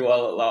glory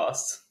while it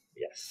lasts.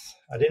 Yes,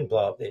 I didn't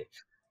blow up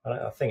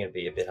I think it'd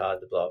be a bit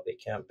hard to blow up the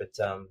account, but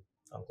I'm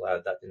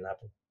glad that didn't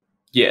happen.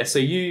 Yeah, so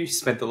you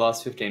spent the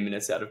last 15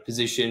 minutes out of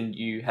position.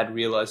 You had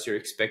realized your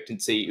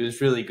expectancy. It was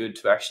really good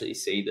to actually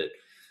see that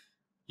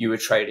you were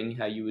trading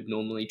how you would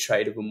normally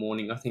trade of a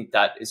morning. I think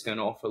that is going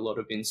to offer a lot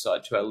of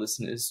insight to our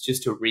listeners.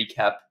 Just to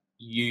recap,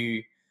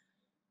 you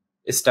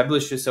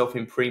established yourself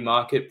in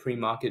pre-market.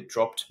 Pre-market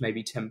dropped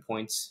maybe 10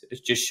 points,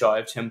 just shy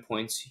of 10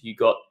 points. You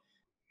got...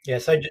 Yeah,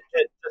 so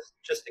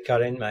just to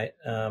cut in, mate,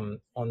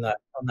 on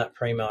that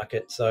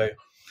pre-market. So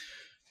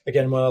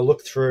again, when I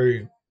look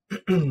through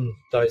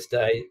those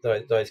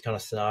kind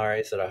of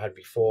scenarios that I had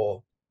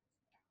before,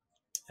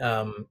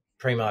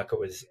 pre-market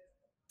was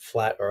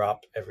flat or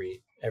up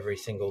every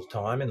single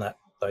time in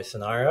those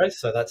scenarios.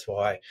 So that's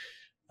why,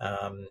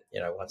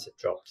 once it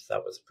dropped,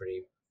 that was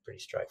pretty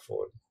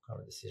straightforward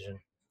kind of decision.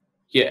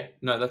 Yeah,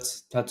 no,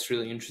 that's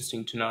really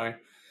interesting to know.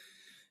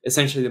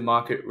 Essentially, the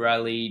market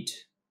rallied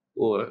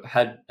or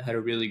had a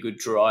really good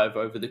drive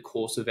over the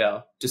course of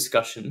our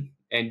discussion,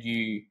 and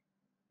you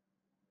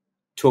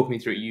talk me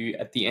through, you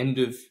at the end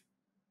of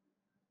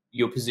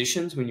your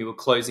positions when you were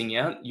closing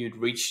out, you'd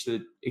reached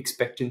the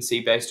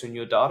expectancy based on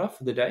your data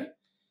for the day?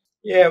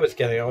 Yeah, I was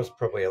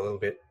probably a little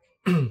bit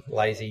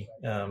lazy,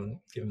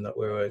 given that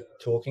we were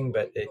talking,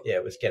 but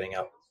it was getting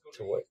up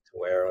to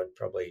where I'd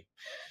probably,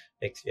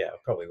 I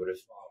probably would have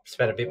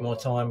spent a bit more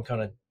time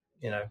kind of,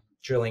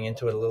 drilling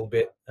into it a little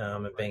bit,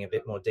 and being a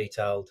bit more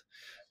detailed,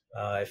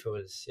 if it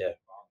was,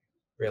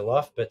 real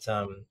life. But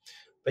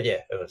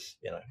yeah, it was,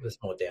 it was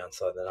more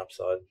downside than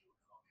upside.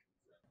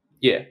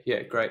 Yeah,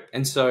 great.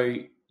 And so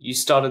you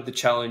started the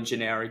challenge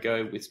an hour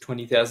ago with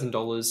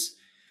 $20,000.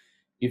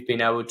 You've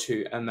been able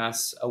to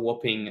amass a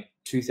whopping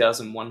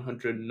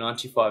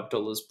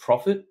 $2,195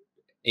 profit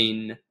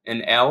in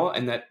an hour,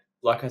 and that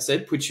like I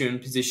said, puts you in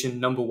position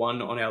number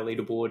 1 on our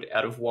leaderboard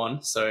out of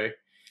 1. So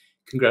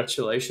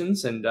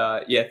congratulations, and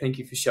thank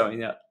you for showing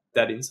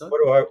that insight.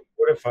 What do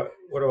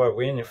I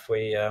win if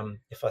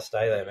I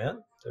stay there,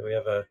 man? Do we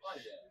have a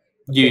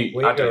big I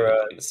wig don't or think a?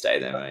 you're going to stay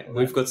there, mate. No?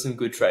 We've got some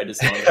good traders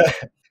on.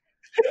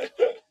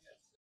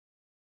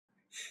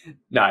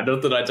 No,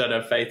 not that I don't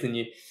have faith in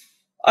you.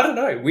 I don't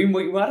know. We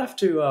might have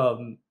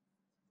to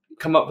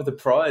come up with a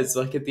prize,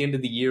 like at the end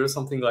of the year or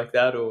something like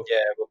that, or Yeah,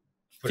 we'll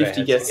put our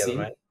 50 heads guests together,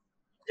 in. mate.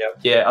 Yep.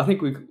 Yeah, I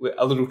think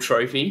a little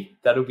trophy.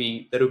 That'll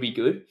be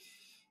good.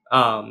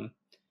 A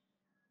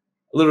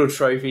little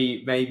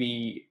trophy,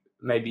 maybe.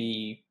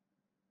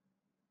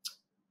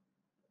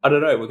 I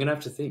don't know. We're gonna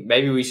have to think.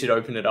 Maybe we should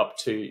open it up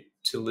to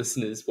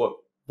listeners. What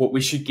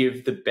we should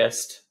give the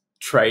best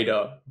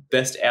trader,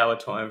 best hour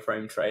time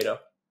frame trader.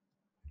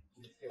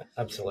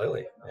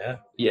 Absolutely.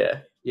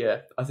 Yeah.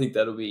 Yeah. I think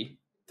that'll be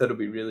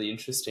really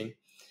interesting.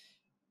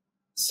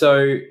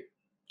 So,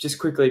 just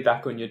quickly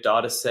back on your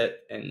data set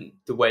and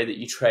the way that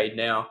you trade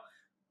now,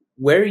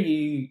 where are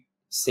you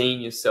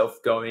seeing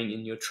yourself going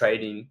in your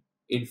trading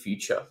in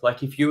future?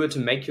 Like, if you were to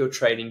make your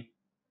trading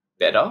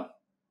better,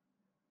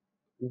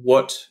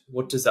 what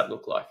does that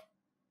look like?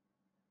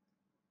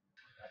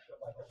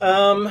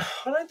 I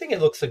don't think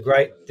it looks a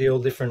great deal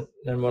different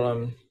than what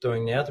I'm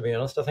doing now, to be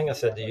honest. I think I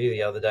said to you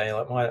the other day,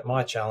 like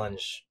my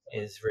challenge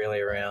is really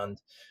around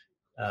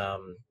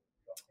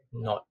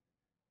not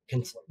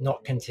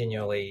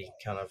continually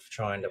kind of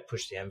trying to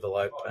push the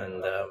envelope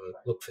and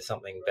look for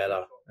something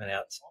better and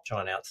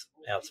try and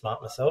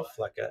outsmart myself.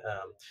 Like I've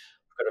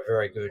got a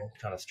very good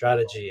kind of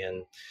strategy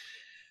and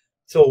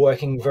it's all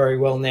working very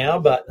well now.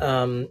 But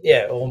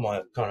all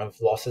my kind of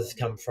losses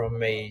come from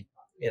me,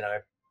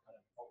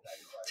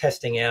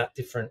 testing out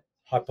different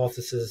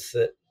hypotheses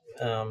that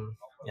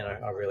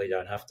I really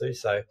don't have to.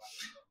 So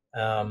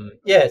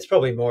it's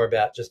probably more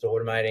about just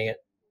automating it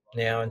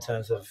now in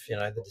terms of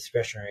the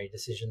discretionary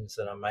decisions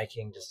that I'm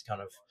making, just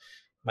kind of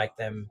make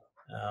them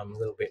a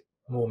little bit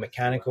more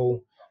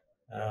mechanical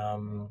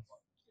and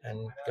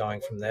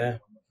going from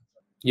there.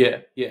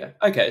 Yeah.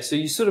 Okay, so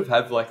you sort of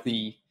have like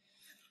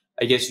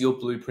your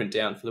blueprint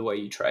down for the way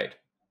you trade.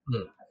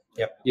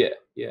 Yep.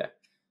 Yeah.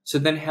 So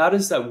then how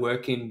does that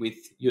work in with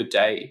your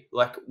day?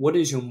 Like, what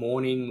is your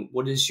morning?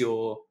 What's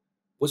your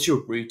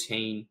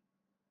routine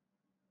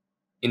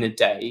in a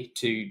day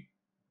to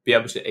be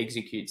able to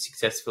execute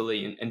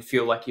successfully and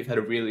feel like you've had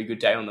a really good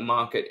day on the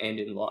market and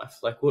in life?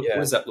 Like, what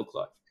does that look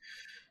like?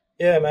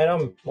 Yeah, mate,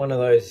 I'm one of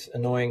those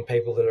annoying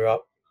people that are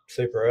up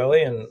super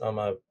early, and I'm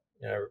a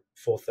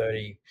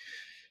 4:30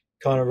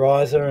 kind of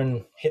riser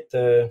and hit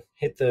the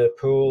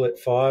pool at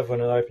 5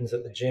 when it opens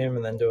at the gym,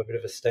 and then do a bit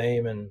of a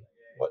steam and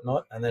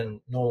whatnot, and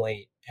then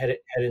normally head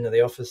into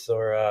the office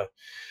or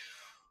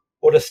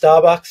to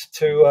Starbucks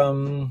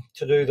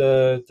to do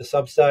the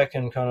Substack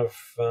and kind of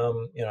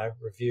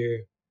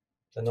review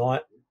the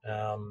night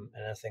and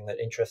anything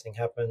that interesting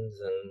happens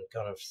and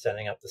kind of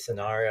setting up the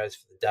scenarios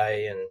for the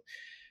day and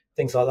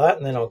things like that.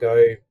 And then I'll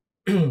go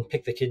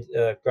pick the kids,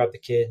 grab the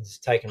kids,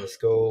 take them to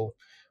school.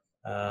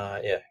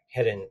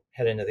 Head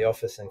into the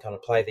office and kind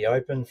of play the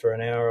open for an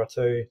hour or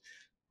two,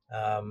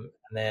 and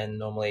then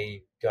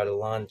normally go to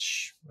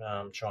lunch,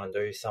 try and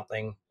do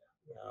something,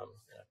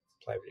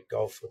 play a bit of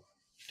golf, or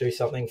do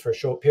something for a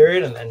short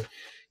period, and then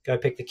go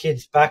pick the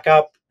kids back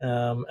up,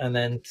 and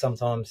then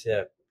sometimes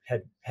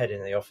head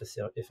into the office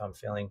if I'm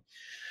feeling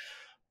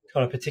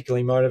kind of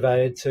particularly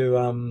motivated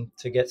to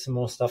get some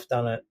more stuff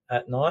done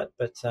at night.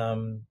 But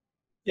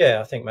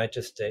I think, mate,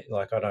 just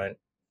like I don't,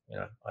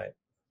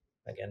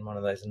 again, one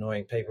of those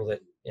annoying people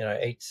that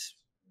eats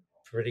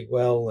pretty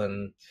well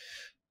and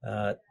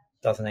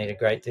doesn't eat a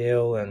great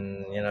deal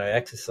and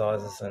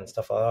exercises and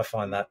stuff like that. I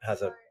find that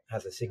has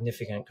a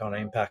significant kind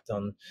of impact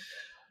on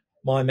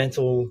my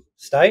mental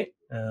state.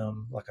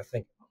 Like I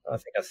think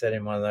I said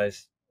in one of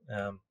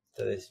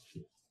those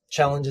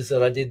challenges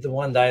that I did, the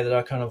one day that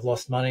I kind of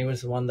lost money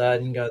was the one day I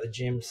didn't go to the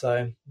gym.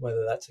 So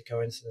whether that's a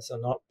coincidence or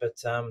not,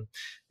 but I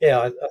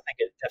think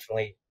it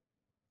definitely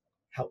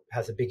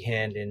has a big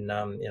hand in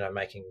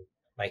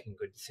making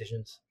good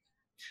decisions.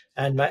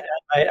 And mate,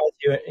 as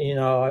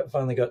I've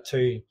only got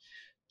two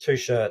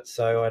shirts,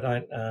 so I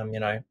don't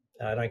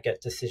I don't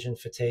get decision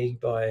fatigue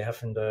by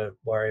having to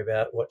worry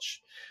about what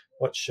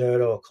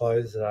shirt or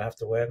clothes that I have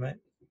to wear, mate.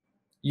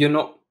 You're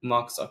not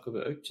Mark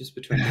Zuckerberg, just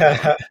between you and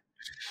I.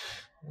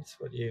 That's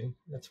what you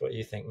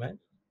think, mate.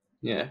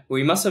 Yeah. Well,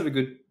 you must have a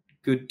good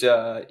good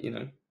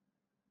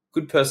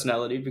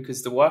personality,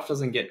 because the wife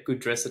doesn't get good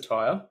dress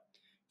attire.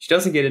 She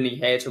doesn't get any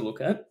hair to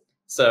look at.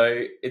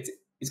 So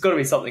it's got to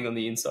be something on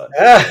the inside.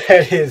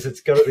 It is.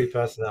 It's got to be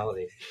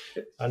personality,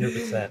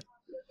 100%.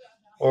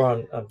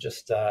 Or I'm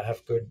just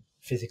have good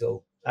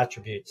physical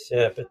attributes.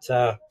 Yeah, but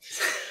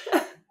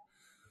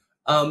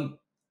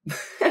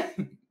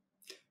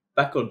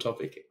back on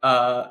topic.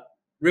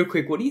 Real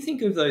quick, what do you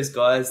think of those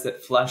guys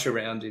that flash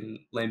around in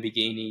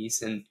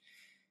Lamborghinis and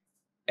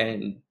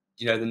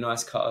the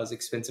nice cars,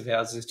 expensive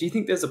houses? Do you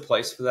think there's a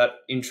place for that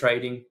in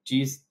trading? Do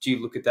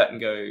you look at that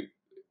and go,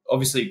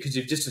 obviously, because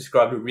you've just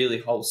described a really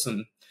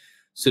wholesome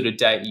sort of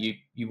day.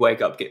 You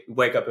wake up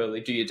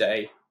early, do your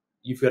day.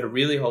 You've got a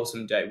really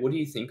wholesome day. What do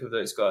you think of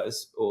those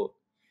guys or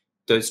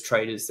those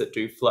traders that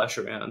do flash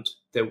around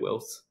their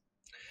wealth?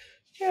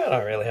 Yeah, I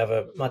don't really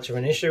have much of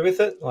an issue with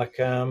it. Like,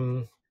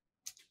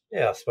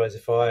 yeah, I suppose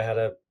if I had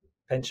a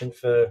penchant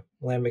for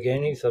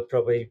Lamborghinis, I'd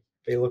probably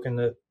be looking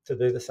to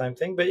do the same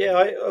thing. But yeah,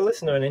 I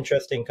listened to an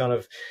interesting kind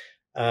of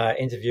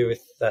interview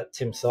with that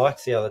Tim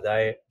Sykes the other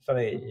day.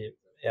 Funny that you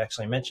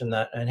actually mentioned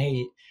that, and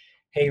he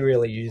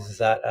really uses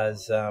that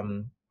as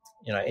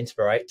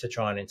inspirate to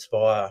try and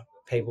inspire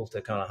people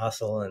to kind of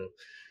hustle and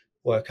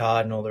work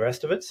hard and all the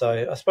rest of it.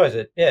 So I suppose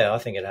I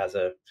think it has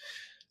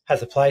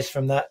a place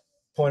from that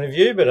point of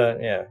view. But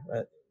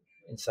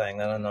in saying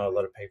that, I know a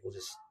lot of people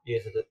just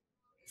use it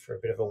for a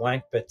bit of a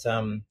wank. But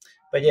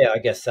yeah, I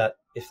guess that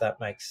if that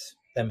makes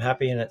them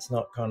happy and it's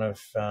not kind of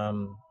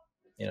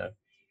you know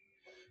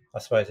I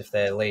suppose if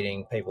they're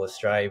leading people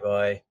astray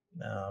by,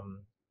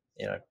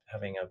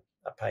 having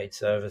a paid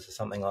service or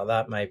something like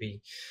that,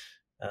 maybe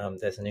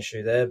there's an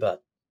issue there.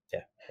 But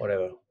yeah,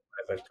 whatever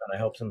kind of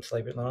helps them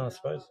sleep at night, I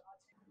suppose.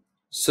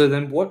 So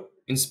then, what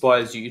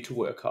inspires you to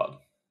work hard?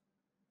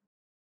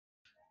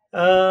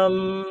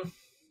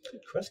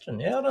 Good question.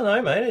 Yeah, I don't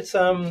know, mate. It's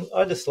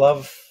I just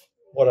love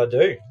what I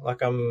do.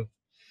 Like I'm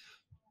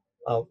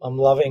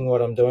loving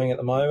what I'm doing at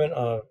the moment.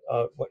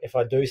 If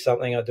I do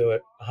something, I do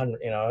it 100.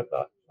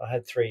 I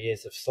had 3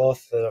 years of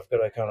sloth that I've got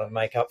to kind of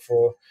make up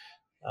for.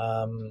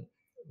 Um,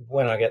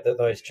 when I get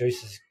those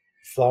juices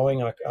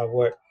flowing, I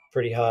work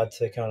pretty hard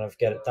to kind of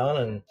get it done.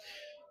 And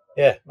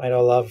yeah, mate, I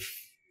love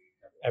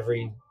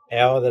every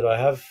hour that I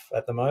have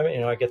at the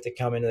moment. I get to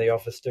come into the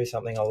office, do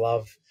something I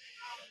love,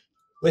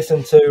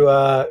 listen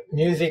to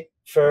music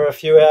for a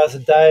few hours a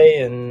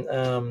day, and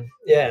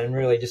and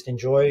really just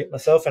enjoy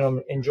myself. And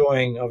I'm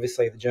enjoying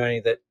obviously the journey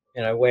that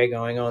we're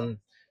going on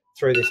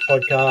through this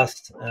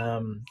podcast,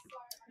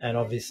 and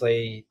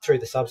obviously through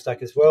the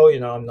Substack as well.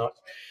 I'm not,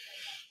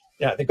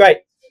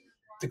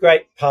 the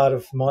great part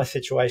of my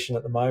situation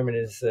at the moment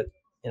is that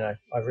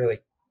I really,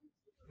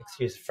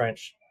 excuse the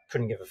French,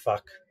 couldn't give a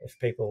fuck if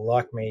people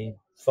like me,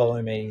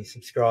 follow me,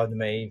 subscribe to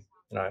me.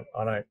 I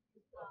don't. I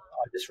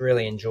just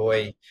really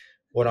enjoy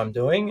what I'm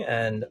doing,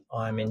 and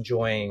I'm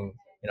enjoying,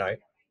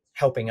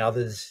 helping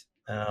others.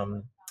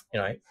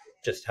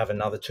 Just have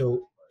another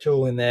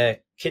tool in their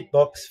kit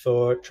box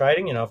for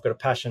trading. I've got a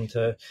passion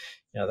to,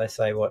 they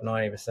say what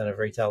 90% of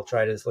retail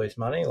traders lose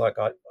money. Like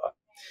I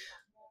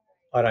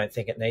don't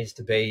think it needs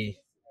to be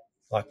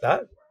like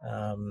that.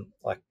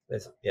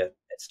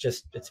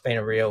 It's been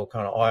a real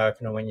kind of eye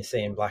opener when you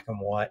see in black and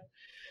white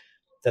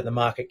that the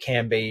market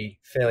can be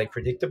fairly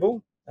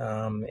predictable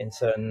in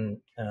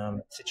certain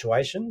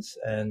situations,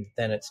 and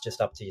then it's just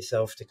up to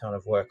yourself to kind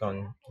of work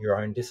on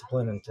your own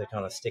discipline and to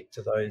kind of stick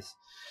to those,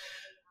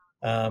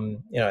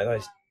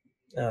 those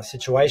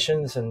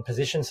situations and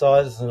position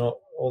sizes and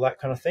all that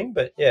kind of thing.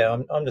 But yeah,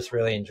 I'm just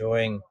really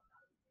enjoying,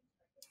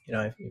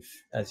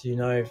 as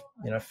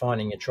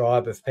finding your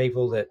tribe of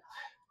people that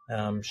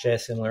share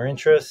similar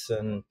interests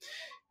and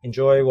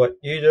enjoy what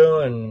you do.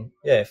 And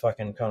yeah, if I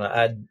can kind of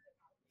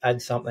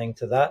add something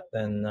to that,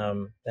 then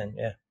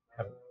yeah,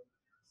 I'm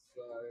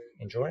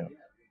enjoying it.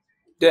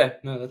 Yeah,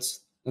 no,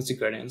 that's a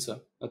great answer.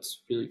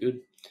 That's really good.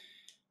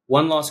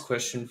 One last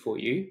question for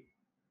you.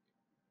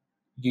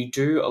 You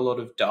do a lot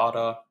of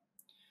data.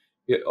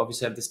 You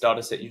obviously have this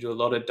data set. You do a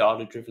lot of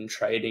data-driven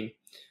trading.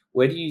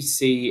 Where do you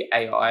see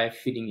AI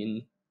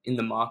fitting in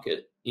the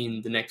market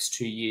in the next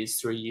 2 years,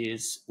 3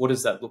 years? What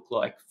does that look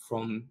like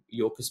from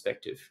your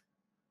perspective?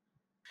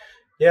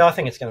 Yeah, I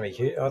think it's going to be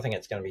huge. I think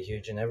it's going to be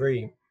huge in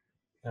every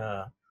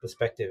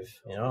perspective.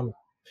 I'm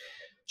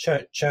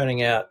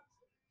churning out,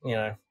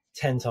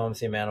 10 times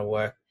the amount of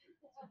work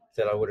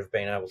that I would have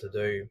been able to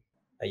do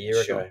a year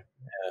ago. Sure. And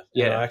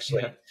Yeah.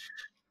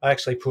 I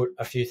actually put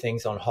a few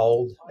things on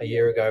hold a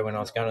year ago when I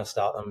was going to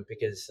start them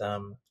because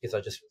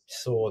I just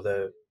saw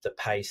the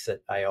pace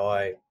that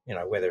AI,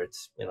 whether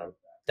it's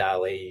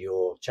DALL-E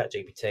or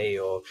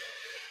ChatGPT or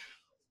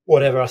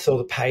whatever, I saw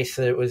the pace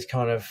that it was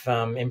kind of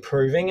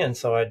improving, and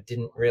so I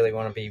didn't really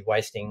want to be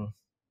wasting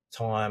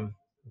time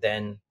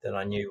then that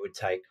I knew would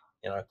take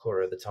a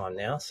quarter of the time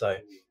now. So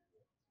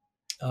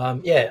I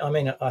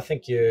mean, I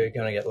think you're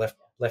going to get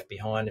left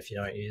behind if you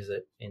don't use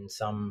it in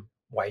some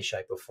way,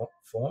 shape, or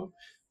form.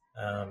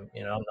 I'm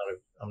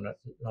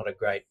not a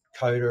great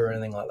coder or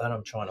anything like that.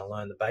 I'm trying to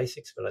learn the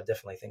basics, but I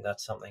definitely think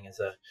that's something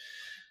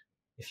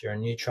if you're a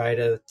new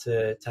trader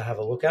to have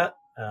a look at.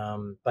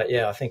 But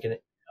yeah, I think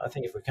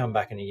if we come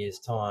back in a year's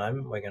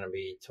time, we're going to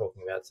be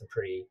talking about some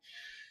pretty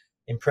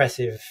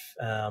impressive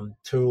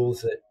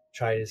tools that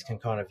traders can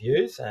kind of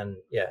use, and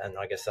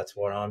I guess that's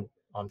what I'm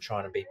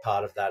trying to be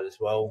part of that as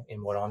well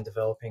in what I'm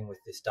developing with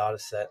this data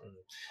set, and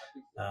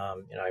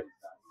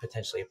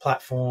potentially a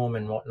platform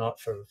and whatnot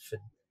for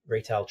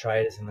retail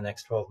traders in the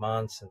next 12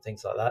 months and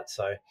things like that.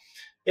 So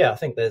yeah, I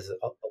think there's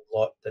a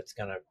lot that's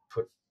going to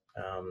put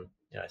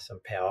some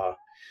power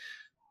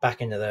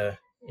back into the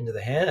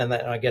hand, and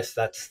I guess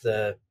that's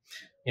the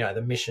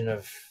the mission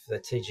of the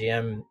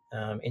TGM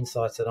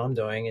insights that I'm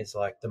doing is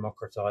like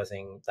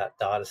democratizing that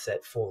data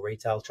set for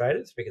retail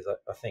traders, because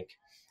I think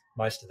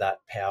most of that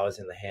power is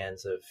in the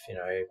hands of,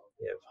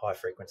 high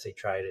frequency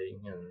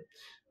trading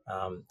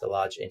and the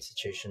large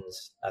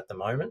institutions at the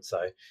moment.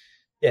 So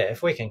yeah,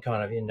 if we can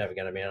you're never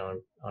going to be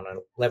on a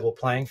level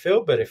playing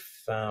field, but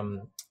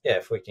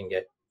if we can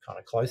get kind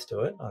of close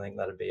to it, I think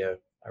that'd be a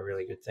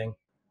really good thing.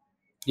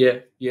 Yeah,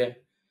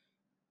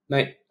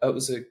 mate, that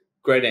was a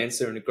great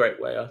answer and a great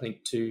way, I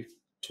think, to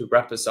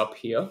wrap us up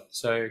here.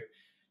 So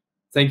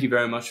thank you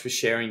very much for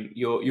sharing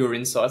your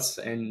insights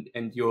and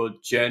your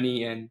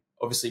journey, and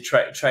obviously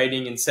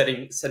trading and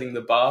setting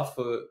the bar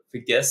for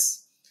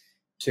guests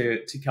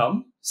to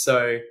come.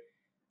 So,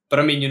 but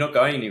I mean, you're not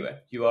going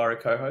anywhere. You are a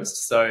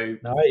co-host, so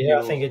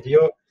I think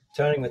you're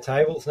turning the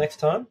tables next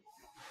time.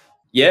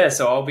 Yeah,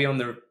 so I'll be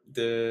on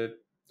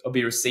I'll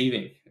be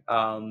receiving.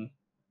 On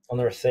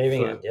the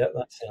receiving end, yeah,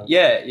 that sounds.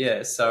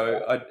 Yeah.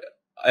 So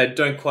I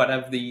don't quite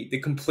have the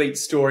complete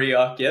story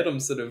arc yet. I'm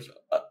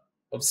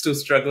still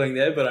struggling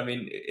there, but I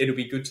mean, it'll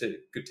be good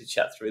to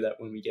chat through that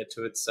when we get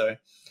to it. So,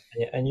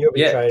 and you'll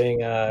be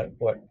trading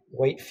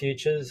wheat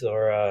futures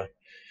or?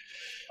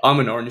 I'm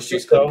an orange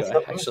juice kind of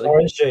guy, actually.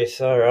 Orange juice,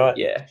 all right.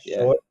 Yeah.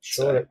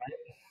 Short it,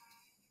 mate.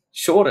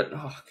 Short it.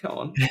 Oh, come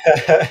on.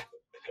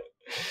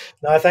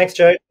 No, thanks,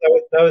 Joe.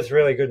 That was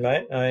really good,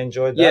 mate. I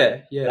enjoyed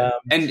that. Yeah.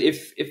 And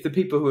if the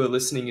people who are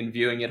listening and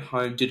viewing at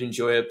home did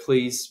enjoy it,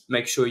 please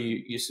make sure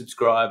you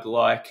subscribe,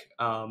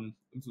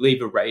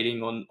 leave a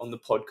rating on the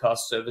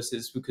podcast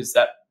services, because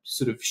that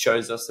sort of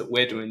shows us that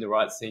we're doing the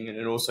right thing, and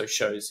it also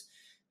shows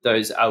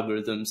those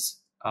algorithms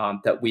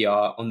that we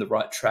are on the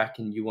right track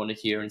and you want to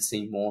hear and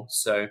see more.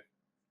 So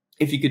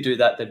if you could do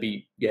that, that'd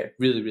be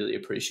really, really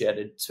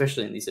appreciated,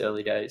 especially in these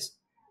early days.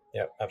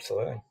 Yeah,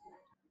 absolutely.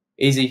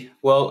 Easy.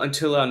 Well,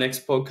 until our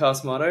next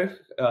podcast, Marto,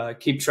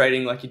 keep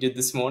trading like you did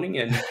this morning,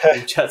 and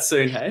we'll chat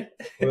soon, hey?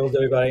 Will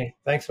do, buddy.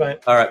 Thanks, mate.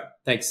 All right.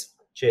 Thanks.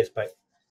 Cheers, mate.